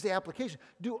morning, this is the application.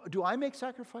 Do I make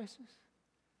sacrifices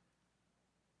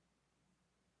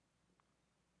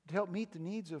to help meet the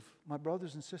needs of my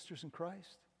brothers and sisters in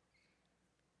Christ?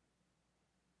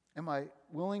 Am I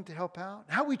willing to help out?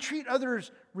 How we treat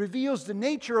others reveals the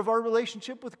nature of our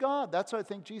relationship with God. That's what I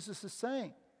think Jesus is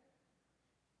saying.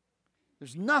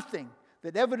 There's nothing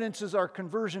that evidences our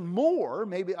conversion more.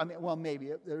 Maybe.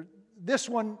 This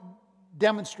one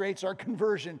demonstrates our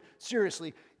conversion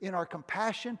seriously in our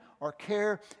compassion, our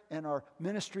care, and our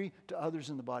ministry to others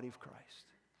in the body of Christ.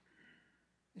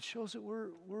 It shows that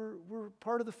we're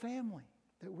part of the family,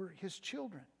 that we're His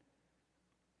children.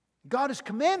 God has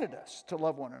commanded us to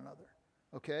love one another,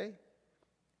 okay?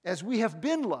 As we have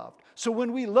been loved. So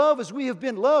when we love as we have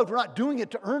been loved, we're not doing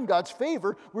it to earn God's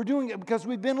favor. We're doing it because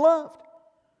we've been loved.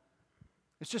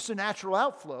 It's just a natural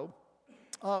outflow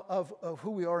of who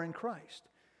we are in Christ.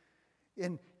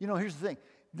 And, here's the thing.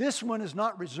 This one is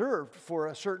not reserved for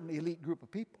a certain elite group of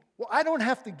people. Well, I don't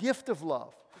have the gift of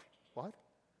love. What?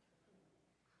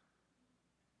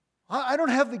 I don't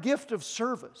have the gift of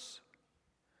service.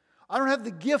 I don't have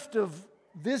the gift of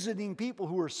visiting people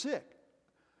who are sick.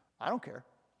 I don't care.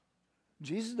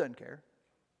 Jesus doesn't care.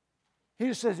 He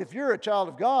just says, if you're a child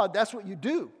of God, that's what you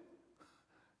do.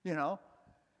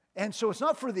 And so it's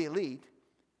not for the elite.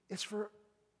 It's for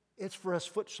us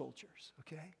foot soldiers,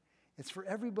 okay? It's for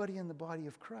everybody in the body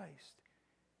of Christ.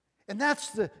 And that's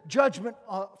the judgment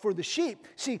for the sheep.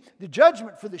 See, the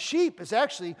judgment for the sheep is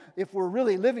actually, if we're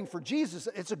really living for Jesus,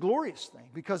 it's a glorious thing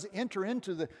because enter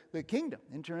into the kingdom,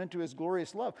 enter into His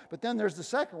glorious love. But then there's the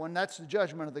second one, that's the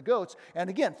judgment of the goats. And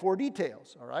again, 4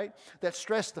 details, all right, that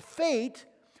stress the fate,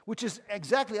 which is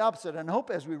exactly opposite. And I hope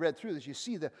as we read through this, you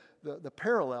see the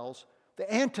parallels,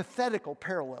 the antithetical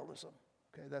parallelism.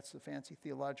 Okay, that's the fancy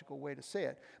theological way to say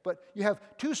it. But you have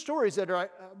 2 stories that are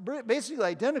basically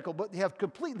identical, but they have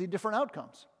completely different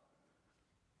outcomes.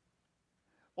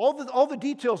 All the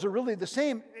details are really the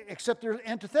same, except they're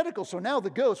antithetical. So now the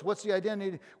goats, what's the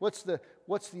identity? What's the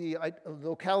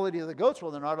locality of the goats?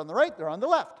 Well, they're not on the right; they're on the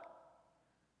left.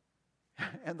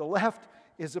 And the left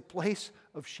is a place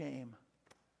of shame.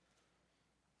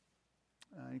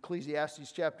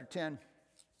 Ecclesiastes chapter 10.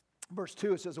 Verse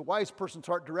 2, it says, a wise person's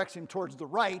heart directs him towards the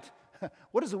right.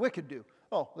 What does the wicked do?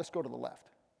 Oh, let's go to the left.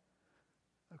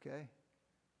 Okay.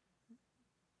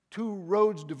 2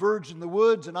 roads diverged in the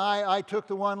woods, and I took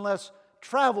the one less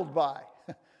traveled by.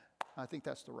 I think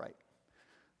that's the right.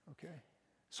 Okay.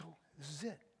 So this is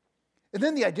it. And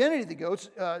then the identity of the goats,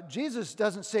 Jesus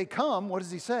doesn't say come. What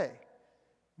does He say?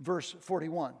 Verse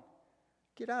 41.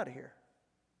 Get out of here.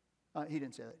 He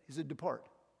didn't say that. He said, depart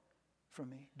from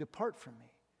me. Depart from me.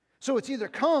 So it's either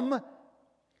come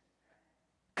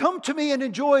to me and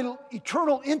enjoy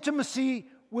eternal intimacy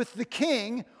with the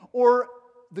King, or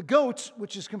the goats,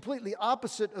 which is completely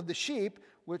opposite of the sheep,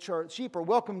 sheep are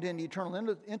welcomed into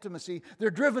eternal intimacy.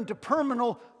 They're driven to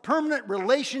permanent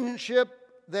relationship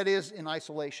that is in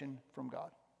isolation from God.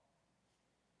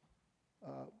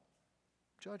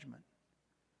 Judgment.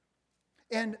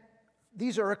 And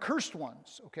these are accursed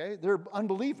ones, okay? They're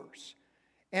unbelievers.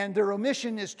 And their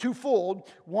omission is twofold.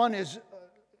 One is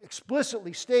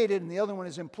explicitly stated, and the other one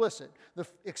is implicit. The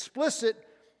explicit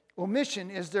omission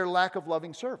is their lack of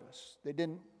loving service. They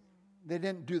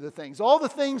didn't do the things. All the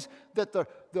things that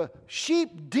the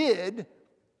sheep did,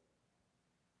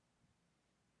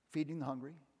 feeding the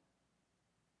hungry,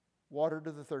 water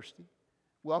to the thirsty,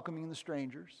 welcoming the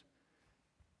strangers,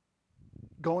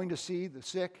 going to see the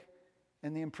sick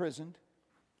and the imprisoned,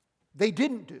 they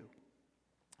didn't do.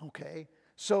 Okay?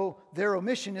 So their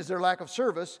omission is their lack of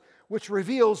service, which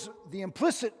reveals the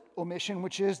implicit omission,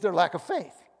 which is their lack of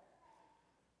faith.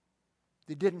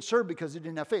 They didn't serve because they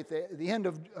didn't have faith. The end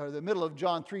of, or the middle of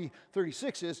John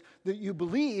 3:36 is that you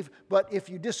believe, but if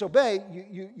you disobey,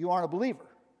 you aren't a believer.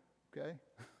 Okay?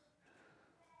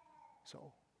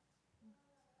 So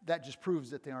that just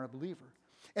proves that they aren't a believer.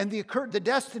 And the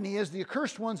destiny is the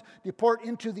accursed ones depart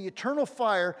into the eternal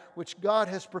fire which God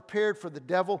has prepared for the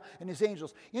devil and his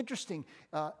angels. Interesting,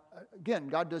 again,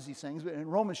 God does these things, but in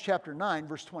Romans chapter 9,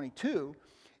 verse 22,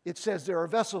 it says there are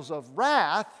vessels of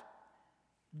wrath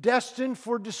destined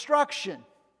for destruction.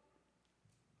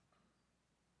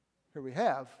 Here we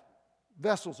have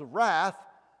vessels of wrath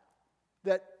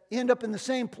that end up in the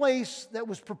same place that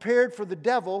was prepared for the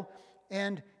devil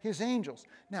and his angels.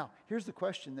 Now, here's the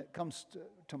question that comes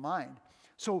to mind.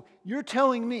 So you're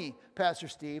telling me, Pastor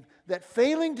Steve, that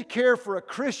failing to care for a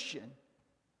Christian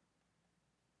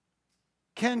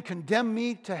can condemn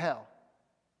me to hell?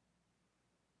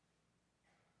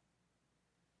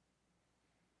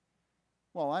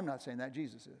 Well, I'm not saying that.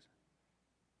 Jesus is. He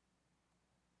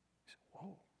said,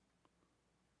 whoa,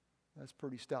 that's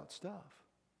pretty stout stuff.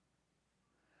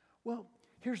 Well,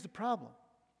 here's the problem.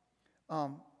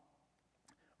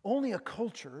 Only a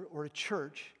culture or a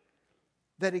church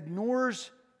that ignores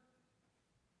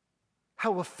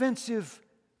how offensive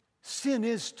sin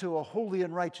is to a holy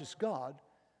and righteous God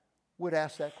would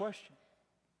ask that question.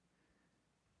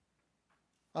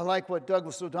 I like what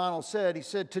Douglas O'Donnell said. He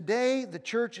said, today the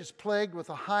church is plagued with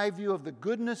a high view of the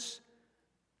goodness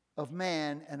of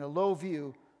man and a low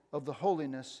view of the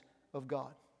holiness of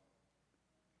God.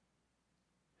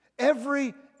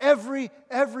 Every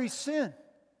sin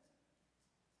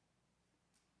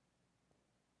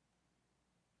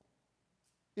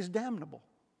is damnable,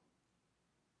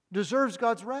 deserves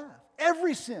God's wrath.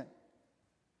 Every sin.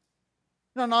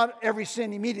 Now, not every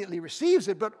sin immediately receives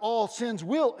it, but all sins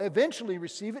will eventually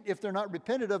receive it if they're not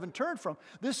repented of and turned from.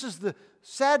 This is the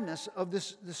sadness of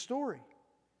this story.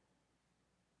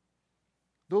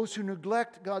 Those who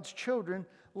neglect God's children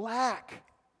lack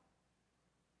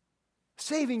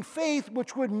saving faith,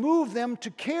 which would move them to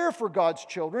care for God's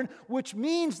children, which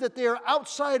means that they are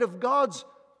outside of God's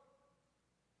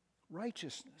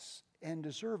righteousness and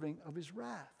deserving of His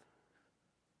wrath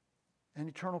and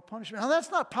eternal punishment. Now,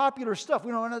 that's not popular stuff.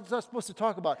 We're not supposed to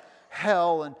talk about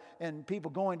hell and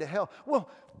people going to hell. Well,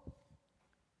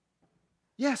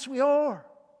 yes, we are.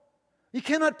 You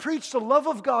cannot preach the love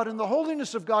of God and the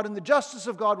holiness of God and the justice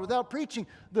of God without preaching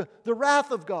the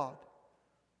wrath of God.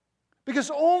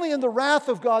 Because only in the wrath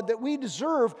of God that we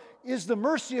deserve is the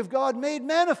mercy of God made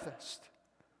manifest.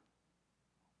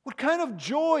 What kind of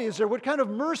joy is there? What kind of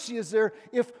mercy is there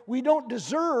if we don't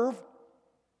deserve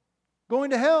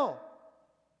going to hell?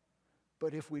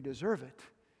 But if we deserve it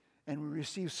and we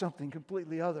receive something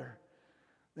completely other,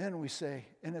 then we say,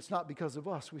 and it's not because of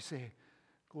us, we say,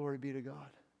 glory be to God.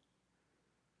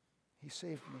 He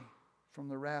saved me from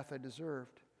the wrath I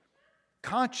deserved.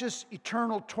 Conscious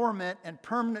eternal torment and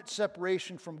permanent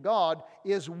separation from God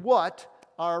is what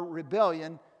our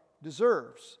rebellion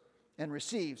deserves and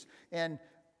receives. And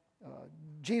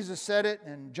Jesus said it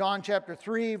in John chapter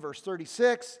 3, verse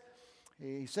 36.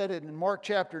 He said it in Mark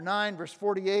chapter 9, verse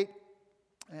 48.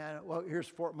 And well,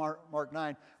 here's Mark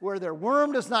 9. Where their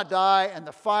worm does not die and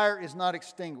the fire is not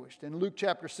extinguished. In Luke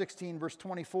chapter 16, verse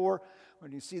 24,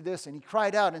 when you see this, and he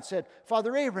cried out and said,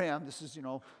 Father Abraham, this is,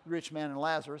 the rich man and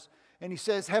Lazarus, and he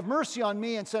says, have mercy on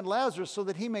me and send Lazarus so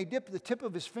that he may dip the tip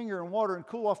of his finger in water and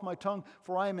cool off my tongue,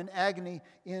 for I am in agony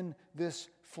in this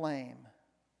flame.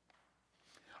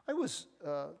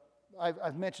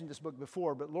 I've mentioned this book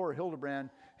before, but Laura Hildebrand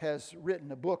has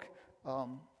written a book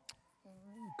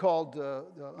called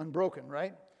Unbroken,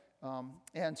 right?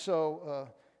 And so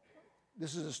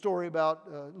this is a story about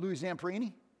Louis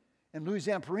Zamperini. And Louis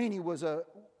Zamperini was a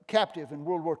captive in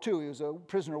World War II. He was a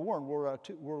prisoner of war in World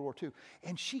War II.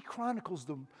 And she chronicles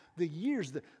the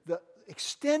years, the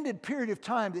extended period of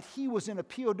time that he was in a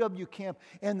POW camp,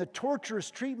 and the torturous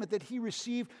treatment that he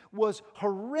received was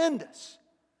horrendous.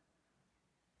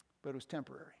 But it was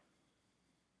temporary.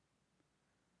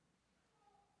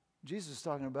 Jesus is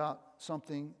talking about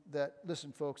something that,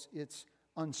 listen folks, it's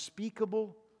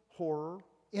unspeakable horror,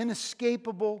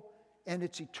 inescapable, and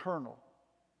it's eternal.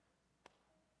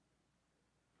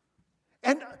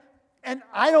 And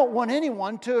I don't want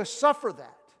anyone to suffer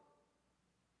that.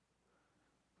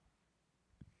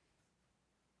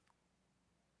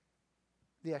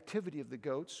 The activity of the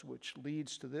goats, which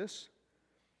leads to this,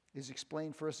 is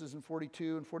explained for us as in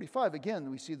 42 and 45. Again,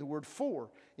 we see the word for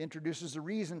introduces the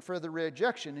reason for the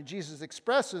rejection. And Jesus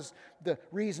expresses the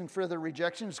reason for the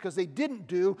rejection is because they didn't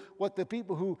do what the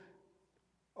people who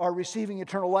are receiving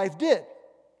eternal life did.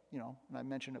 And I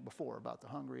mentioned it before about the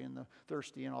hungry and the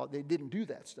thirsty and all. They didn't do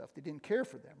that stuff. They didn't care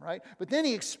for them, right? But then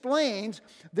he explains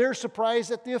their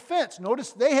surprise at the offense.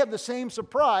 Notice they have the same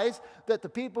surprise that the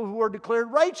people who are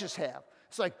declared righteous have.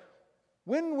 It's like,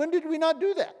 when did we not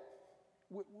do that?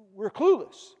 we're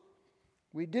clueless.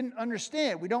 We didn't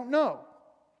understand. We don't know.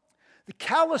 The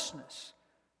callousness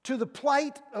to the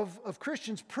plight of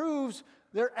Christians proves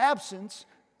their absence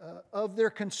of their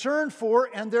concern for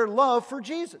and their love for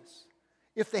Jesus.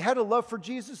 If they had a love for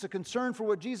Jesus, a concern for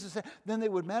what Jesus said, then they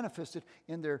would manifest it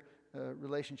in their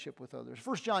relationship with others.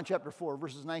 1 John chapter 4,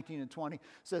 verses 19 and 20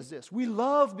 says this: we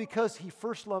love because he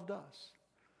first loved us.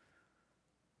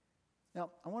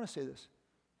 Now, I want to say this.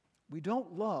 We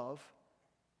don't love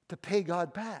to pay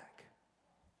God back.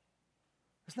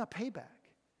 It's not payback.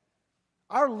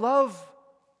 Our love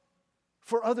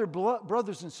for other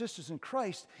brothers and sisters in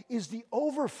Christ is the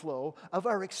overflow of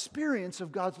our experience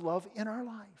of God's love in our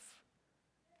life.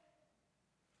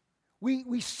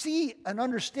 We see and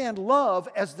understand love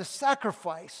as the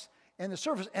sacrifice and the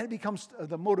service, and it becomes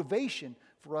the motivation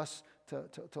for us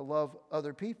to love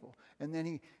other people. And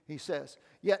then he says,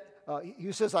 yet he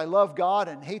who says, I love God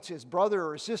and hates his brother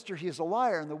or his sister, he is a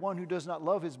liar. And the one who does not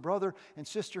love his brother and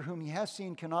sister whom he has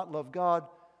seen cannot love God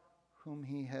whom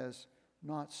he has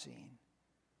not seen.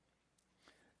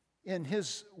 In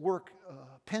his work,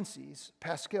 Pensies,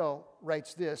 Pascal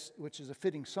writes this, which is a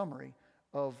fitting summary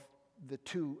of the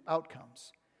two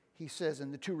outcomes. He says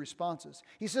in the two responses.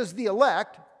 He says, the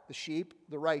elect, the sheep,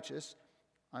 the righteous,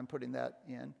 I'm putting that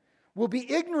in, will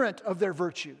be ignorant of their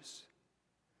virtues.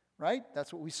 Right?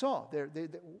 That's what we saw.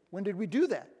 When did we do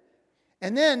that?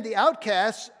 And then the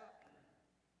outcasts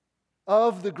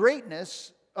of the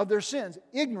greatness of their sins.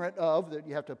 Ignorant of,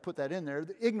 you have to put that in there,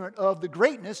 ignorant of the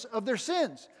greatness of their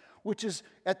sins. Which is,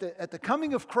 at the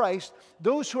coming of Christ,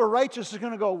 those who are righteous are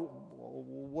going to go, well,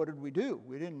 what did we do?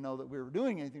 We didn't know that we were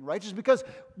doing anything righteous because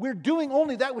we're doing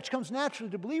only that which comes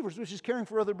naturally to believers, which is caring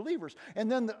for other believers.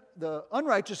 And then the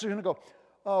unrighteous are going to go,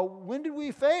 when did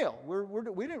we fail?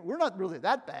 We're not really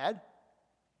that bad.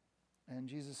 And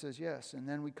Jesus says yes. And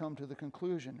then we come to the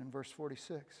conclusion in verse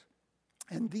 46.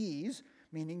 And these,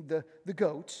 meaning the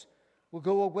goats, will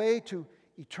go away to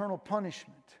eternal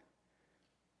punishment.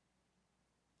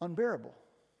 Unbearable.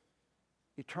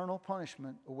 Eternal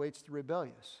punishment awaits the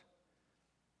rebellious.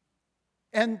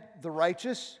 And the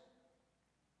righteous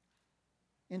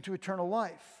into eternal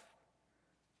life.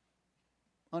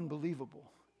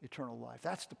 Unbelievable eternal life.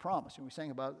 That's the promise. And we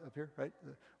sang about it up here, right?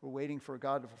 We're waiting for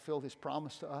God to fulfill his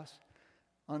promise to us.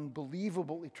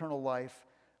 Unbelievable eternal life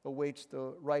awaits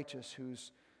the righteous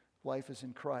whose life is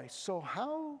in Christ. So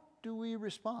how do we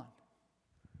respond?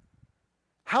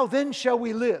 How then shall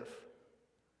we live?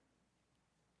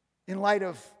 In light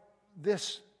of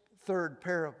this third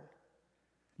parable,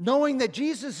 knowing that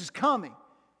Jesus is coming,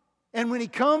 and when he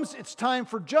comes, it's time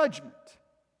for judgment.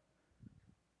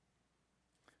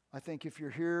 I think if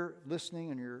you're here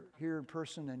listening and you're here in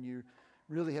person and you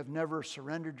really have never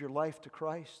surrendered your life to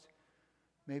Christ,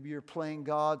 maybe you're playing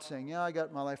God, saying, "Yeah, I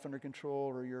got my life under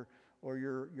control," or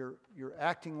you're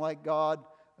acting like God,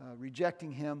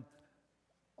 rejecting him.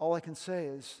 All I can say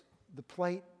is the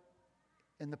plight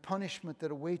and the punishment that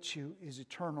awaits you is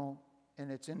eternal and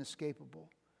it's inescapable.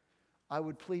 I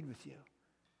would plead with you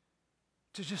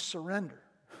to just surrender.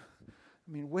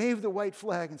 I mean, wave the white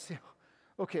flag and say,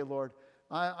 okay, Lord,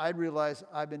 I realize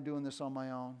I've been doing this on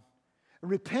my own.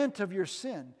 Repent of your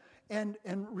sin and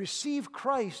receive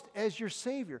Christ as your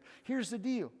Savior. Here's the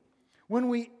deal. When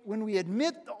we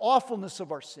admit the awfulness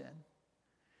of our sin,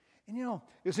 and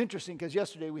it was interesting because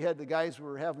yesterday we had the guys who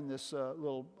were having this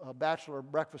little bachelor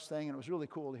breakfast thing, and it was really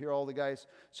cool to hear all the guys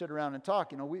sit around and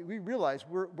talk. We realize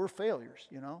we're failures,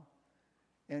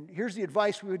 And here's the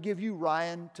advice we would give you,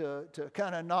 Ryan, to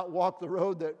kind of not walk the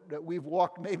road that we've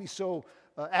walked maybe so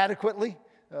adequately.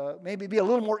 Maybe be a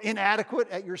little more inadequate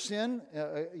at your sin,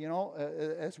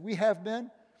 as we have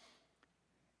been.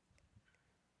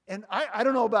 And I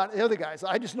don't know about the other guys.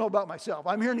 I just know about myself.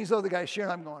 I'm hearing these other guys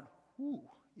sharing. I'm going, ooh.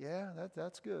 Yeah,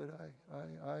 that's good.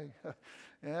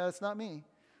 Yeah, it's not me.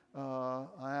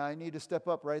 I need to step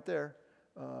up right there.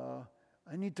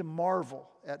 I need to marvel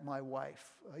at my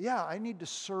wife. I need to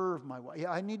serve my wife.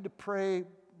 I need to pray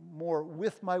more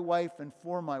with my wife and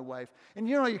for my wife. And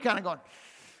you're kind of going,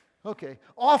 okay,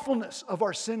 awfulness of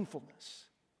our sinfulness.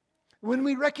 When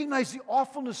we recognize the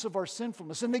awfulness of our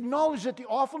sinfulness and acknowledge that the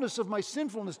awfulness of my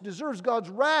sinfulness deserves God's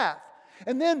wrath,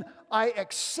 and then I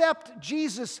accept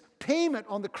Jesus' payment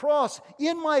on the cross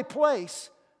in my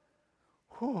place.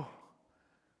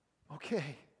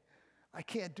 Okay, I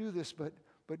can't do this, but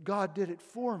God did it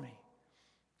for me.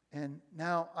 And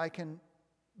now I can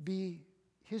be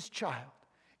his child.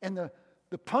 And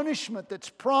the punishment that's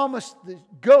promised the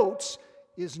goats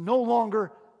is no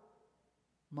longer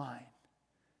mine.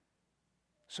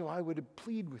 So I would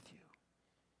plead with you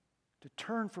to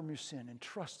turn from your sin and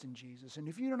trust in Jesus. And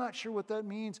if you're not sure what that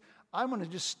means, I'm going to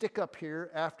just stick up here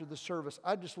after the service.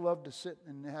 I'd just love to sit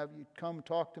and have you come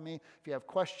talk to me. If you have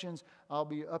questions, I'll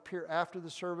be up here after the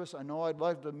service. I know I'd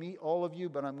love to meet all of you,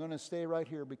 but I'm going to stay right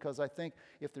here because I think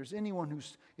if there's anyone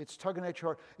it's tugging at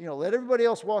your heart, let everybody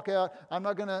else walk out. I'm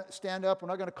not going to stand up. We're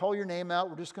not going to call your name out.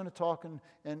 We're just going to talk,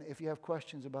 and if you have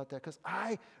questions about that, because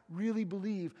I really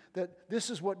believe that this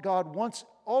is what God wants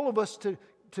all of us to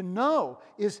know,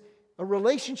 is a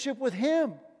relationship with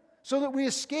Him, so that we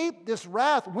escape this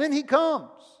wrath when He comes.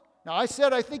 Now, I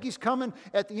said I think He's coming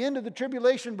at the end of the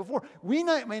tribulation before. We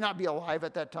may not be alive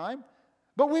at that time,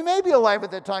 but we may be alive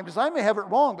at that time, because I may have it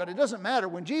wrong, but it doesn't matter.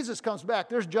 When Jesus comes back,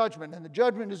 there's judgment, and the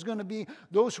judgment is going to be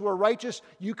those who are righteous,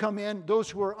 you come in. Those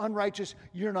who are unrighteous,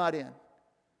 you're not in.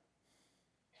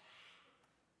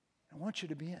 I want you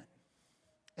to be in.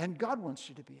 And God wants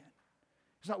you to be in.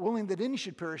 He's not willing that any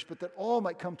should perish, but that all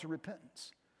might come to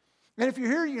repentance. And if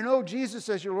you're here, you know Jesus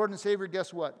as your Lord and Savior,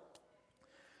 guess what?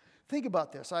 Think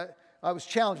about this. I was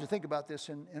challenged to think about this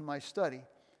in my study.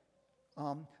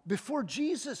 Before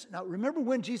Jesus, now remember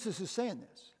when Jesus is saying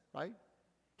this, right?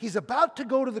 He's about to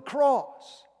go to the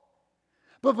cross.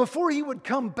 But before He would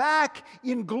come back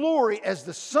in glory as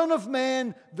the Son of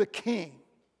Man, the King,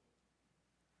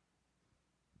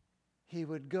 He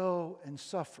would go and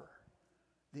suffer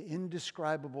the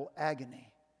indescribable agony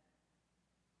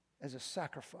as a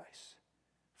sacrifice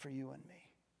for you and me.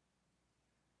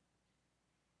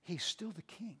 He's still the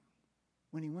King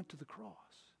when He went to the cross.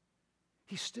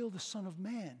 He's still the Son of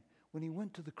Man when He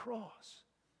went to the cross.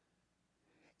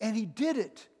 And He did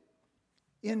it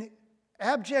in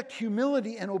abject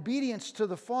humility and obedience to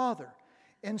the Father.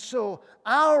 And so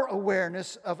our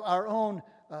awareness of our own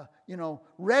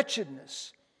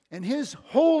wretchedness and His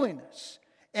holiness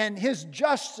and His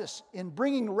justice in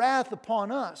bringing wrath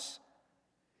upon us,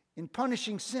 in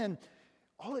punishing sin,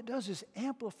 all it does is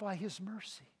amplify His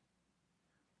mercy.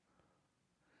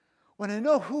 When I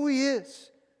know who He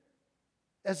is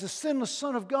as the sinless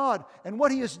Son of God and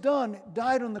what He has done,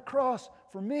 died on the cross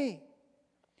for me,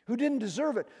 who didn't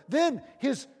deserve it, then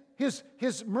His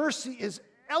mercy is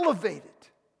elevated.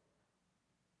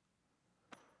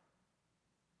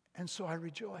 And so I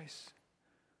rejoice.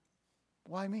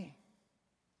 Why me?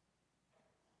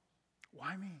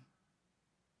 Why me?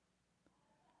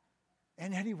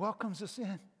 And yet He welcomes us in.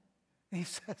 And He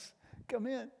says, come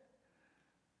in.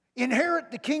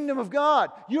 Inherit the kingdom of God.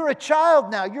 You're a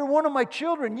child now. You're one of my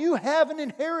children. You have an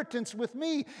inheritance with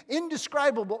me,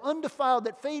 indescribable, undefiled,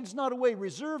 that fades not away,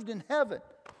 reserved in heaven.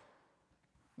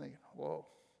 Whoa.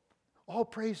 All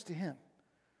praise to Him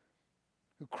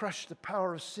who crushed the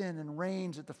power of sin and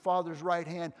reigns at the Father's right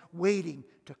hand, waiting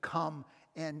to come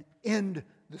and end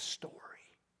the story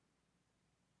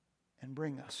and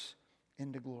bring us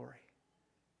into glory.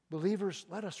 Believers,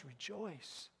 let us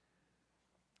rejoice,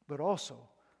 but also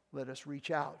let us reach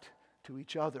out to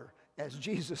each other. As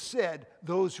Jesus said,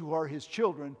 those who are His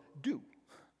children do.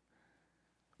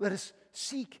 Let us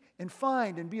seek and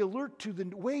find and be alert to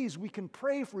the ways we can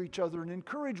pray for each other and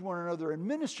encourage one another and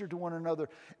minister to one another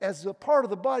as a part of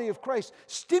the body of Christ,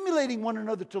 stimulating one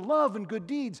another to love and good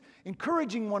deeds,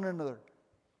 encouraging one another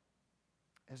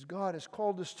as God has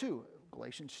called us to.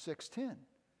 Galatians 6:10.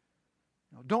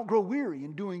 Don't grow weary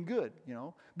in doing good.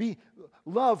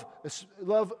 Love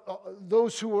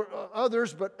those who are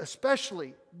others, but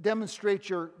especially demonstrate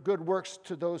your good works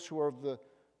to those who are of the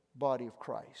body of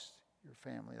Christ, your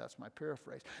family. That's my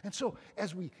paraphrase. And so,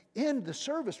 as we end the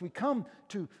service, we come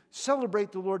to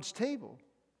celebrate the Lord's table.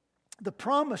 The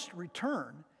promised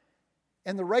return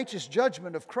and the righteous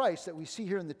judgment of Christ that we see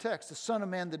here in the text, the Son of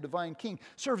Man, the divine King,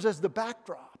 serves as the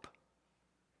backdrop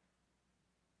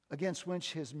against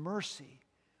which His mercy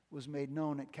was made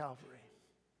known at Calvary.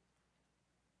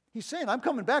 He's saying, I'm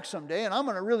coming back someday and I'm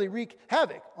going to really wreak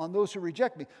havoc on those who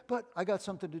reject me. But I got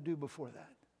something to do before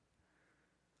that.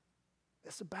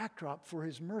 It's a backdrop for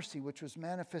His mercy, which was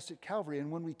manifest at Calvary.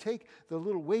 And when we take the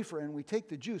little wafer and we take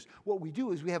the juice, what we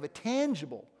do is we have a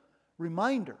tangible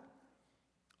reminder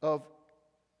of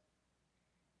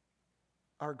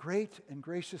our great and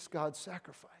gracious God's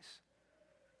sacrifice.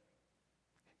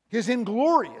 His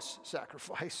inglorious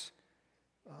sacrifice,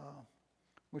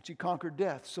 which He conquered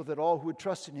death so that all who would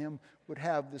trust in Him would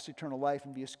have this eternal life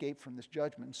and be escaped from this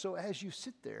judgment. So as you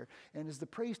sit there and as the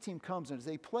praise team comes and as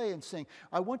they play and sing,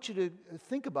 I want you to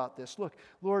think about this. Look,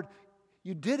 Lord,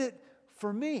 You did it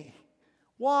for me.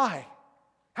 Why?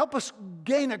 Help us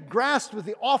gain a grasp with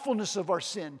the awfulness of our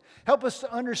sin. Help us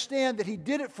to understand that He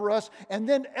did it for us, and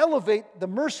then elevate the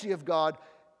mercy of God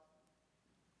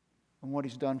and what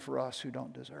He's done for us who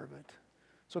don't deserve it.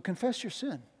 So confess your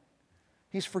sin.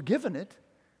 He's forgiven it,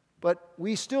 but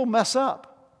we still mess up.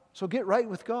 So get right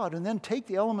with God and then take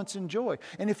the elements in joy.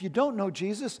 And if you don't know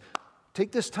Jesus,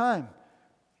 take this time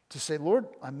to say, Lord,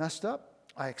 I messed up.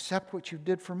 I accept what you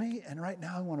did for me. And right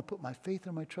now I want to put my faith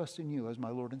and my trust in you as my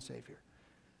Lord and Savior.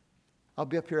 I'll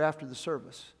be up here after the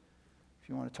service if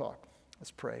you want to talk.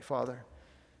 Let's pray. Father,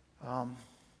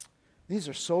 these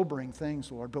are sobering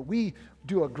things, Lord, but we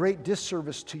do a great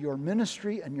disservice to your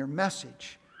ministry and your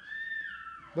message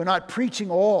by not preaching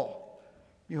all.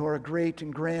 You are a great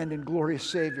and grand and glorious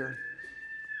Savior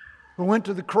who went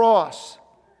to the cross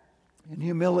in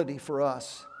humility for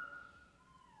us,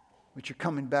 but you're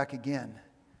coming back again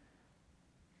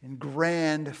in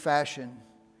grand fashion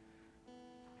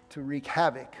to wreak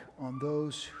havoc on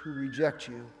those who reject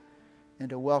you and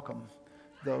to welcome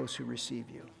those who receive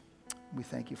you. We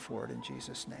thank you for it in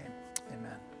Jesus' name.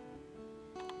 Amen.